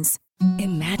returns.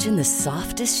 Imagine the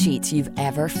softest sheets you've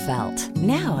ever felt.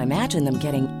 Now imagine them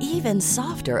getting even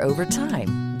softer over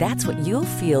time. That's what you'll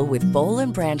feel with Boll &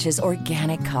 Branch's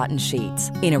organic cotton sheets.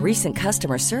 In a recent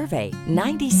customer survey,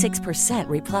 96%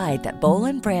 replied that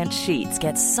Boll & Branch sheets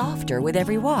get softer with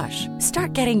every wash.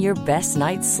 Start getting your best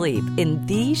night's sleep in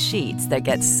these sheets that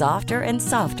get softer and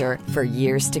softer for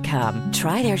years to come.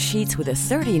 Try their sheets with a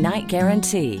 30-night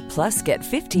guarantee. Plus, get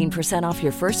 15% off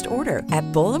your first order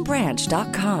at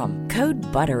bollandbranch.com. Code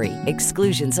BUTTERY.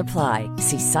 Exclusions apply.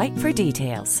 See site for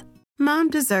details. Mom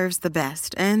deserves the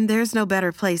best, and there's no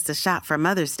better place to shop for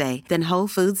Mother's Day than Whole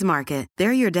Foods Market.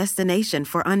 They're your destination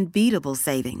for unbeatable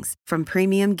savings, from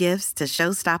premium gifts to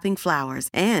show-stopping flowers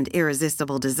and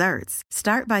irresistible desserts.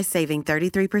 Start by saving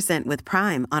 33% with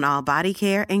Prime on all body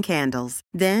care and candles.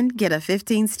 Then get a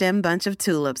 15-stem bunch of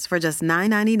tulips for just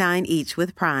 $9.99 each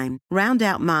with Prime. Round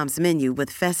out Mom's menu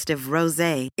with festive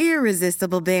rosé,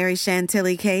 irresistible berry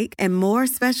chantilly cake, and more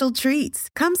special treats.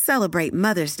 Come celebrate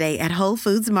Mother's Day at Whole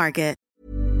Foods Market.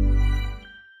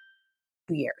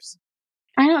 Years.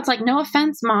 I know, it's like, no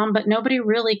offense, Mom, but nobody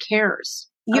really cares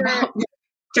about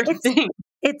your thing.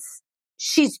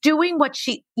 She's doing what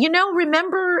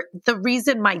remember the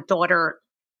reason my daughter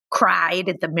cried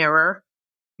at the mirror?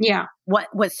 Yeah.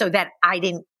 What was so that I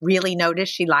didn't really notice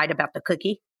she lied about the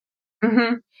cookie?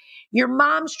 Mm-hmm. Your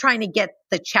mom's trying to get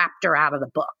the chapter out of the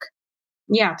book.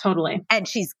 Yeah, totally. And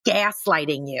she's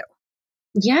gaslighting you.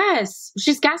 Yes.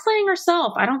 She's gaslighting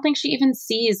herself. I don't think she even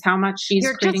sees how much she's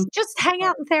creating. Just hang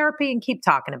out in therapy and keep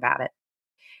talking about it.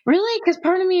 Really? Because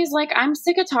part of me is like, I'm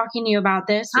sick of talking to you about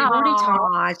this. We've already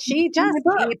talked. She just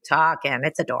keep talking.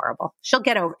 It's adorable. She'll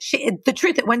get over. The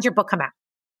truth. When's your book come out?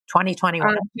 2021.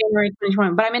 January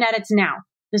 2021. But I mean, it's now.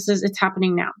 It's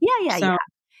happening now. Yeah.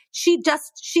 She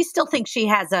still thinks she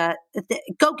has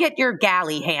go get your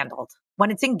galley handled.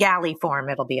 When it's in galley form,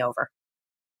 it'll be over.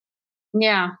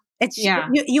 Yeah.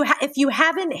 If you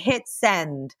haven't hit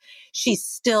send, she's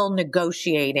still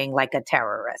negotiating like a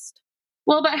terrorist.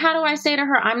 Well, but how do I say to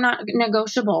her, I'm not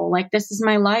negotiable. Like, this is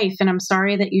my life and I'm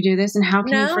sorry that you do this. And how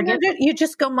can you forgive me? You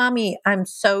just go, Mommy, I'm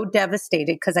so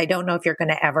devastated because I don't know if you're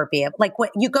going to ever be able, like, what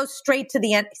you go straight to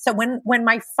the end. So when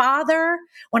I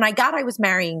was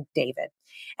marrying David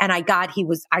and I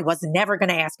was never going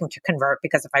to ask him to convert,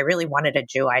 because if I really wanted a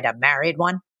Jew, I'd have married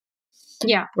one.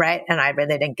 Yeah. Right. And I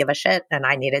really didn't give a shit. And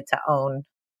I needed to own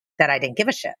that I didn't give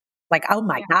a shit. Like, oh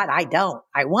my God, I don't.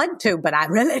 I want to, but I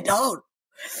really don't.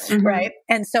 Mm-hmm. Right.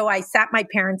 And so I sat my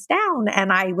parents down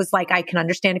and I was like, I can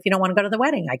understand if you don't want to go to the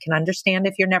wedding. I can understand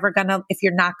if you're not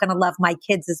going to love my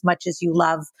kids as much as you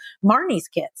love Marnie's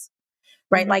kids.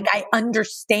 Right. Mm-hmm. Like, I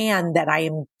understand that I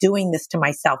am doing this to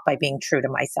myself by being true to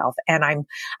myself. And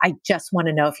I just want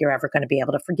to know if you're ever going to be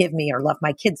able to forgive me or love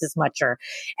my kids as much.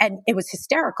 And it was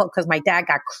hysterical because my dad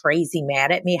got crazy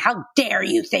mad at me. How dare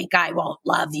you think I won't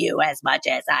love you as much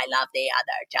as I love the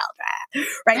other children?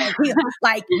 Right.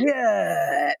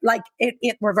 Like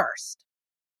it reversed.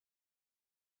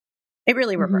 It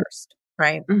really reversed.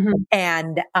 Right. Mm-hmm.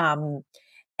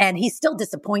 And he's still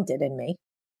disappointed in me.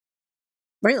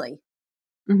 Really.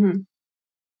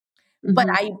 But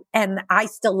I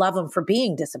still love them for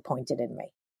being disappointed in me.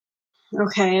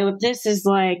 Okay, this is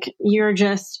like, you're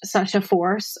just such a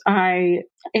force.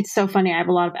 It's so funny. I have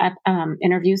a lot of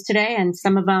interviews today, and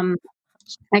some of them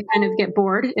I kind of get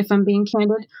bored, if I'm being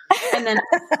candid. And then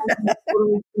I'm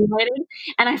totally stimulated.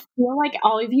 And I feel like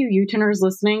all of you U-turners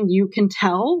listening, you can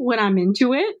tell when I'm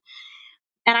into it.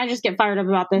 And I just get fired up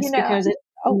about this because it's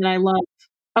something that I love.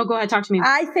 Oh, go ahead. Talk to me.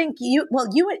 I think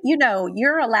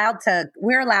we're allowed to,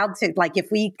 like, if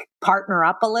we partner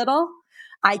up a little,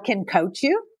 I can coach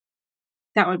you.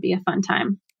 That would be a fun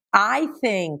time. I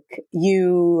think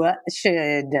you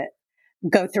should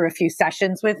go through a few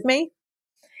sessions with me,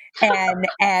 you and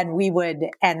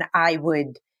I will.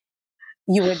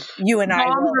 We're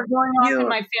going off in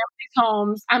my family's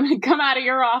homes. I'm going to come out of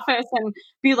your office and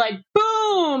be like,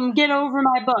 boom, get over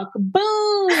my book.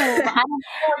 Boom. I don't know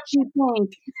what you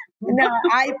think. No,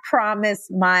 I promise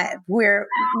the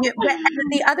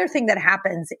other thing that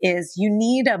happens is you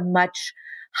need a much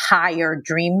higher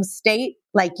dream state.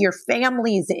 Like, your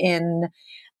family's in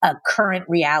a current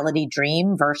reality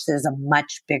dream versus a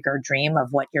much bigger dream of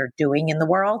what you're doing in the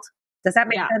world. Does that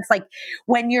make sense? Like,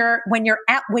 when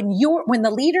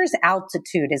the leader's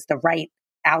altitude is the right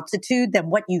altitude, then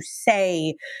what you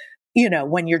say,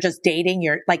 when you're just dating,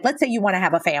 you're like, let's say you want to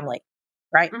have a family,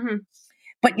 right? Mm-hmm.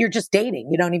 But you're just dating.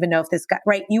 You don't even know if this guy,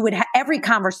 right? You would every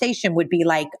conversation would be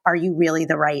like, are you really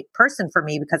the right person for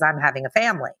me because I'm having a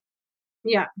family?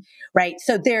 Yeah. Right.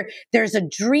 So there's a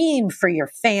dream for your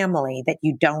family that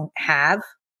you don't have,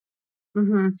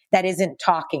 that isn't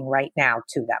talking right now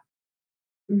to them.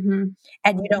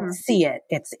 And you don't see it.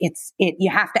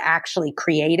 You have to actually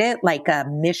create it, like a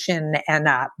mission and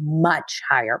a much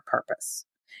higher purpose.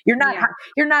 You're not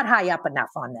high up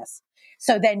enough on this.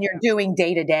 So then you're doing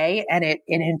day to day, and it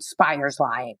inspires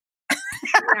lying.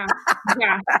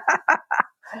 Yeah.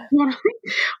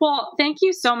 Well, thank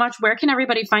you so much. Where can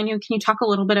everybody find you? Can you talk a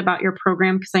little bit about your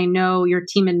program? Because I know your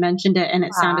team had mentioned it, and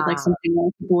it sounded like something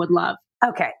that people would love.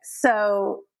 Okay,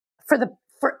 so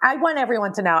I want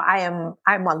everyone to know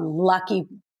I'm a lucky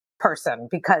person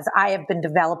because I have been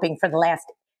developing for the last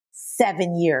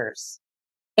 7 years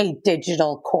a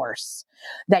digital course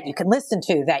that you can listen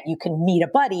to, that you can meet a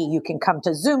buddy, you can come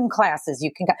to Zoom classes,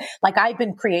 I've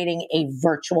been creating a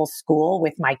virtual school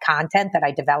with my content that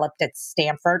I developed at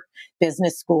Stanford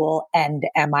Business School and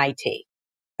MIT.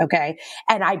 Okay.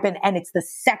 And it's the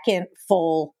second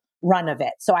full run of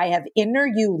it. So I have Inner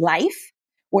You Life,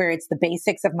 where it's the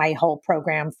basics of my whole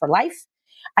program for life.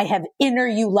 I have Inner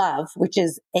You Love, which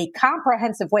is a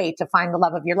comprehensive way to find the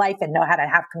love of your life and know how to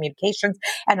have communications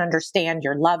and understand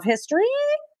your love history.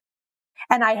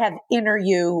 And I have Inner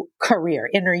You Career,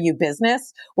 Inner You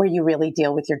Business, where you really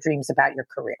deal with your dreams about your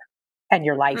career and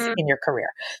your life in your career.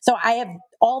 So I have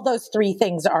all those three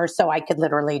things are so I could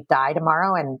literally die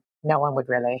tomorrow and no one would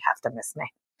really have to miss me.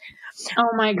 Oh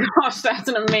my gosh, that's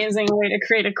an amazing way to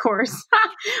create a course.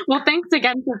 Well, thanks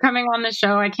again for coming on the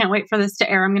show. I can't wait for this to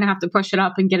air. I'm going to have to push it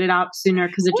up and get it out sooner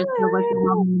because it just feels like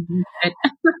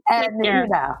and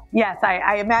yes,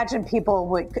 I imagine people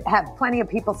would have plenty of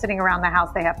people sitting around the house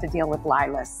they have to deal with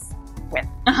Lilas with.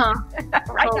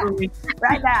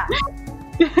 Right now.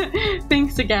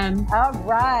 Thanks again. All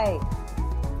right.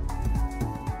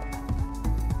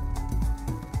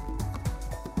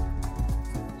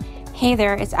 Hey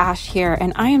there, it's Ash here,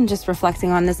 and I am just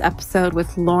reflecting on this episode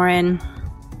with Lauren.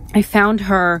 I found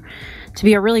her to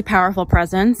be a really powerful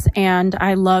presence, and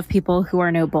I love people who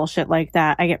are no bullshit like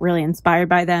that. I get really inspired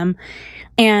by them.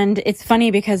 And it's funny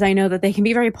because I know that they can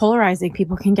be very polarizing.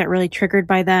 People can get really triggered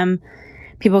by them.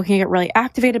 People can get really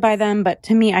activated by them. But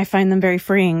to me, I find them very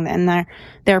freeing, and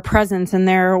their presence and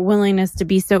their willingness to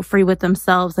be so free with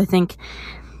themselves, I think,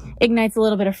 ignites a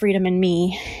little bit of freedom in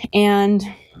me. And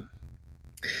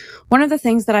one of the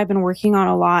things that I've been working on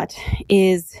a lot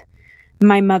is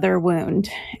my mother wound.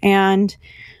 And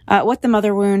what the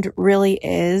mother wound really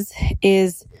is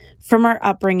from our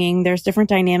upbringing, there's different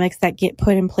dynamics that get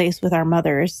put in place with our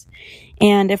mothers.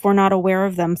 And if we're not aware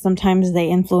of them, sometimes they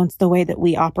influence the way that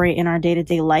we operate in our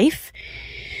day-to-day life.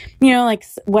 Like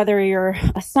whether you're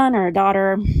a son or a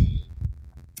daughter,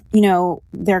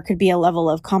 there could be a level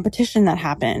of competition that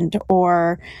happened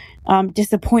or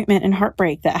disappointment and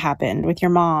heartbreak that happened with your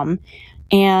mom.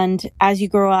 And as you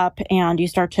grow up and you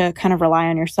start to kind of rely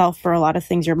on yourself for a lot of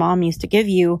things your mom used to give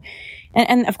you,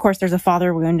 and of course there's a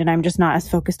father wound, and I'm just not as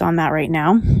focused on that right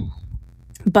now.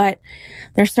 But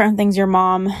there's certain things your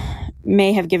mom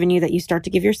may have given you that you start to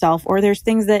give yourself, or there's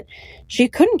things that she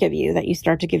couldn't give you that you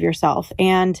start to give yourself.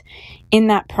 And in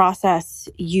that process,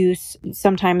 you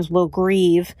sometimes will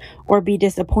grieve or be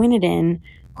disappointed in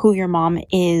who your mom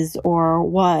is or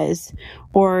was,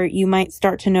 or you might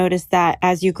start to notice that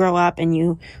as you grow up and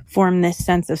you form this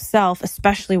sense of self,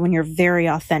 especially when you're very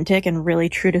authentic and really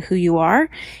true to who you are,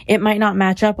 it might not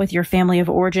match up with your family of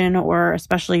origin or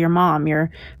especially your mom,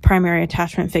 your primary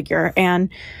attachment figure. And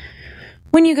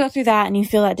when you go through that and you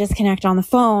feel that disconnect on the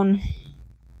phone,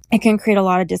 it can create a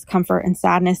lot of discomfort and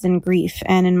sadness and grief.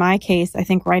 And in my case, I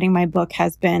think writing my book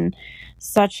has been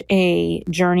such a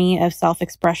journey of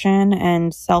self-expression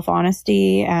and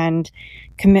self-honesty and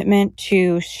commitment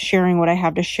to sharing what I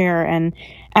have to share. And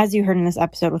as you heard in this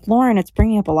episode with Lauren, it's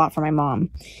bringing up a lot for my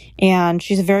mom. And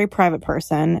she's a very private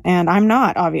person, and I'm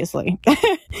not, obviously.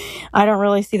 I don't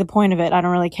really see the point of it. I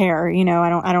don't really care.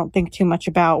 I don't think too much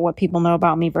about what people know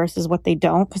about me versus what they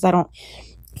don't, because I don't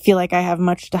feel like I have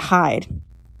much to hide.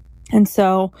 And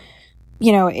so,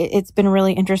 it's been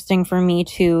really interesting for me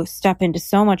to step into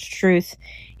so much truth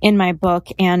in my book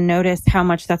and notice how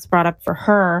much that's brought up for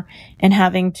her, and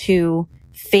having to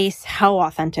face how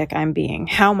authentic I'm being,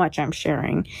 how much I'm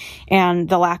sharing, and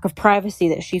the lack of privacy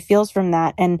that she feels from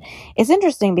that. And it's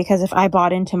interesting because if I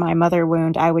bought into my mother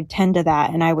wound, I would tend to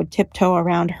that, and I would tiptoe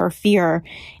around her fear,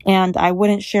 and I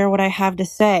wouldn't share what I have to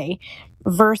say,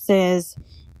 versus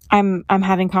I'm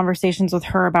having conversations with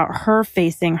her about her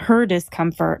facing her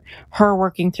discomfort, her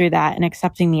working through that and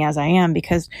accepting me as I am.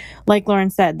 Because like Lauren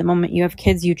said, the moment you have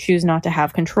kids, you choose not to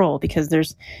have control, because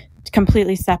there's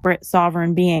completely separate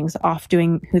sovereign beings off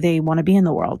doing who they want to be in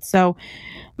the world. So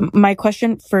my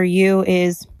question for you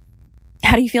is,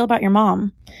 how do you feel about your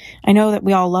mom? I know that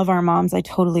we all love our moms. I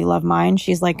totally love mine.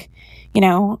 She's like,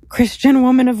 Christian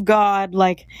woman of God.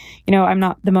 Like, I'm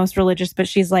not the most religious, but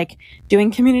she's like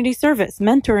doing community service,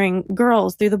 mentoring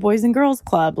girls through the Boys and Girls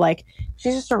Club. Like,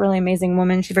 she's just a really amazing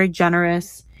woman. She's very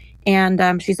generous.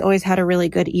 And she's always had a really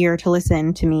good ear to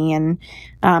listen to me and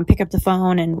pick up the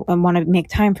phone and want to make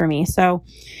time for me. So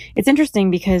it's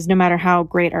interesting because no matter how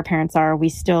great our parents are, we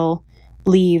still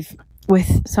leave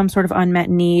with some sort of unmet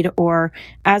need, or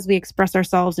as we express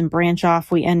ourselves and branch off,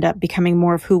 we end up becoming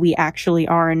more of who we actually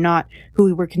are and not who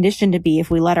we were conditioned to be if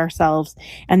we let ourselves.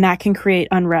 And that can create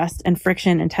unrest and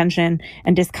friction and tension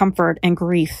and discomfort and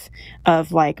grief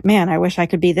of like, man, I wish I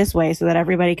could be this way so that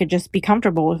everybody could just be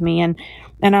comfortable with me. And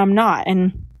I'm not.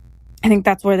 And I think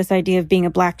that's where this idea of being a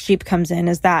black sheep comes in,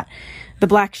 is that the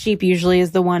black sheep usually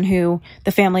is the one who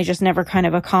the family just never kind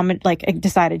of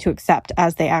decided to accept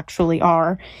as they actually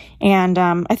are. And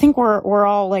I think we're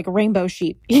all like rainbow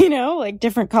sheep, like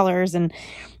different colors. And,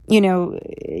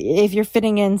 if you're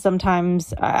fitting in,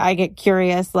 sometimes I get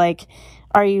curious, like,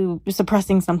 are you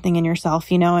suppressing something in yourself,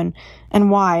 and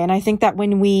why? And I think that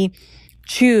when we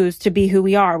choose to be who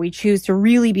we are, we choose to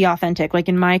really be authentic. Like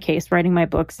in my case, writing my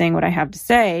book, saying what I have to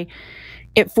say,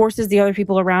 it forces the other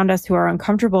people around us who are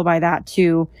uncomfortable by that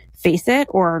to face it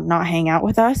or not hang out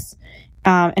with us.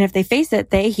 And if they face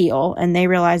it, they heal and they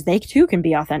realize they too can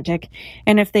be authentic.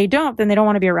 And if they don't, then they don't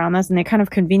want to be around us and they kind of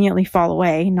conveniently fall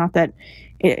away. Not that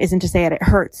it isn't to say that it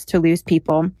hurts to lose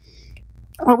people.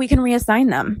 Or we can reassign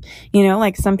them.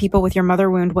 Like some people with your mother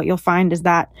wound, what you'll find is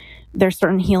that there's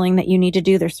certain healing that you need to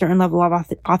do. There's certain level of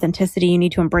authenticity you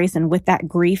need to embrace. And with that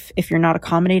grief, if you're not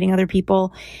accommodating other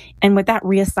people, and with that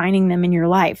reassigning them in your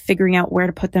life, figuring out where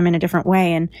to put them in a different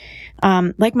way.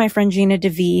 And like my friend Gina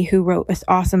DeVee, who wrote this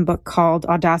awesome book called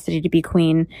Audacity to Be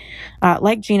Queen,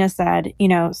 like Gina said,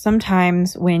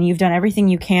 sometimes when you've done everything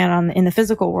you can in the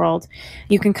physical world,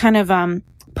 you can kind of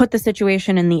put the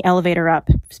situation in the elevator up,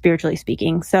 spiritually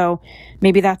speaking. So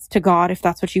maybe that's to God, if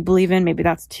that's what you believe in. Maybe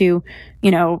that's to,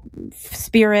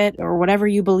 spirit or whatever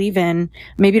you believe in.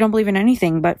 Maybe you don't believe in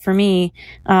anything. But for me,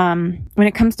 when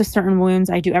it comes to certain wounds,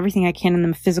 I do everything I can in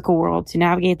the physical world to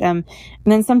navigate them.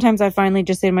 And then sometimes I finally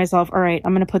just say to myself, all right,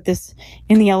 I'm going to put this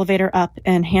in the elevator up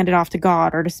and hand it off to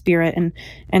God or to spirit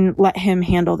and let him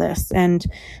handle this. And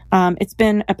it's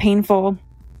been a painful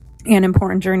and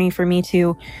important journey for me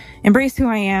to embrace who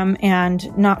I am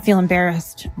and not feel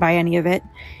embarrassed by any of it.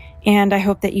 And I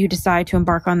hope that you decide to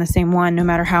embark on the same one, no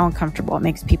matter how uncomfortable it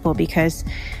makes people, because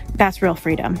that's real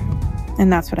freedom.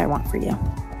 And that's what I want for you.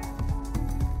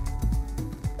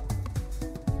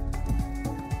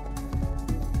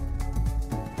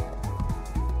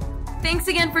 Thanks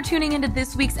again for tuning into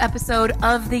this week's episode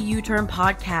of the U-Turn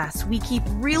Podcast. We keep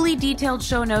really detailed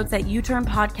show notes at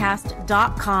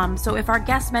uturnpodcast.com. So if our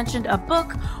guest mentioned a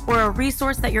book or a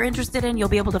resource that you're interested in, you'll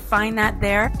be able to find that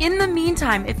there. In the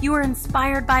meantime, if you were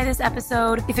inspired by this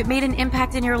episode, if it made an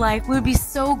impact in your life, we would be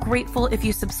so grateful if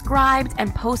you subscribed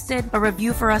and posted a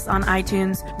review for us on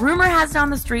iTunes. Rumor has it on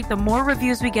the street, the more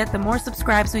reviews we get, the more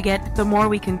subscribes we get, the more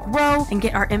we can grow and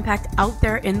get our impact out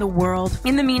there in the world.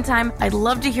 In the meantime, I'd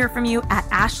love to hear from you at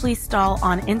Ashley Stahl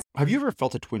on Instagram. Have you ever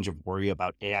felt a twinge of worry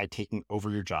about AI taking over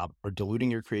your job or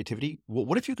diluting your creativity? Well,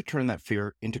 what if you could turn that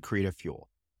fear into creative fuel?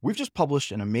 We've just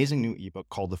published an amazing new ebook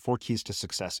called The 4 Keys to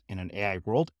Success in an AI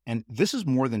World, and this is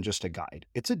more than just a guide.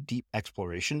 It's a deep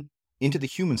exploration into the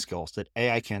human skills that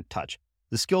AI can't touch,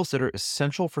 the skills that are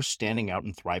essential for standing out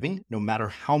and thriving no matter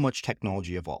how much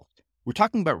technology evolves. We're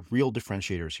talking about real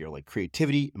differentiators here like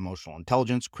creativity, emotional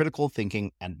intelligence, critical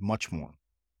thinking, and much more.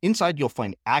 Inside, you'll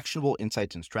find actionable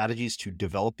insights and strategies to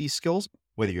develop these skills,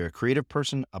 whether you're a creative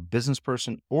person, a business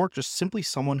person, or just simply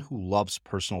someone who loves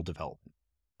personal development.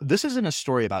 This isn't a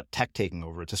story about tech taking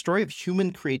over. It's a story of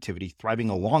human creativity thriving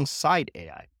alongside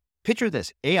AI. Picture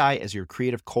this, AI as your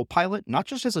creative co-pilot, not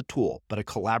just as a tool, but a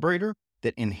collaborator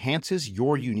that enhances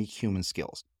your unique human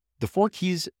skills. The 4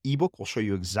 Keys ebook will show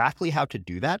you exactly how to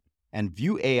do that and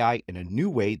view AI in a new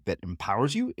way that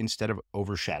empowers you instead of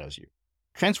overshadows you.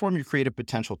 Transform your creative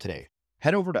potential today.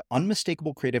 Head over to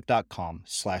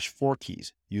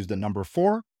unmistakablecreative.com/4keys. Use the number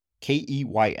 4,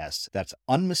 KEYS. That's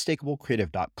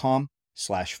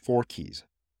unmistakablecreative.com/4keys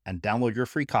and download your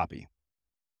free copy.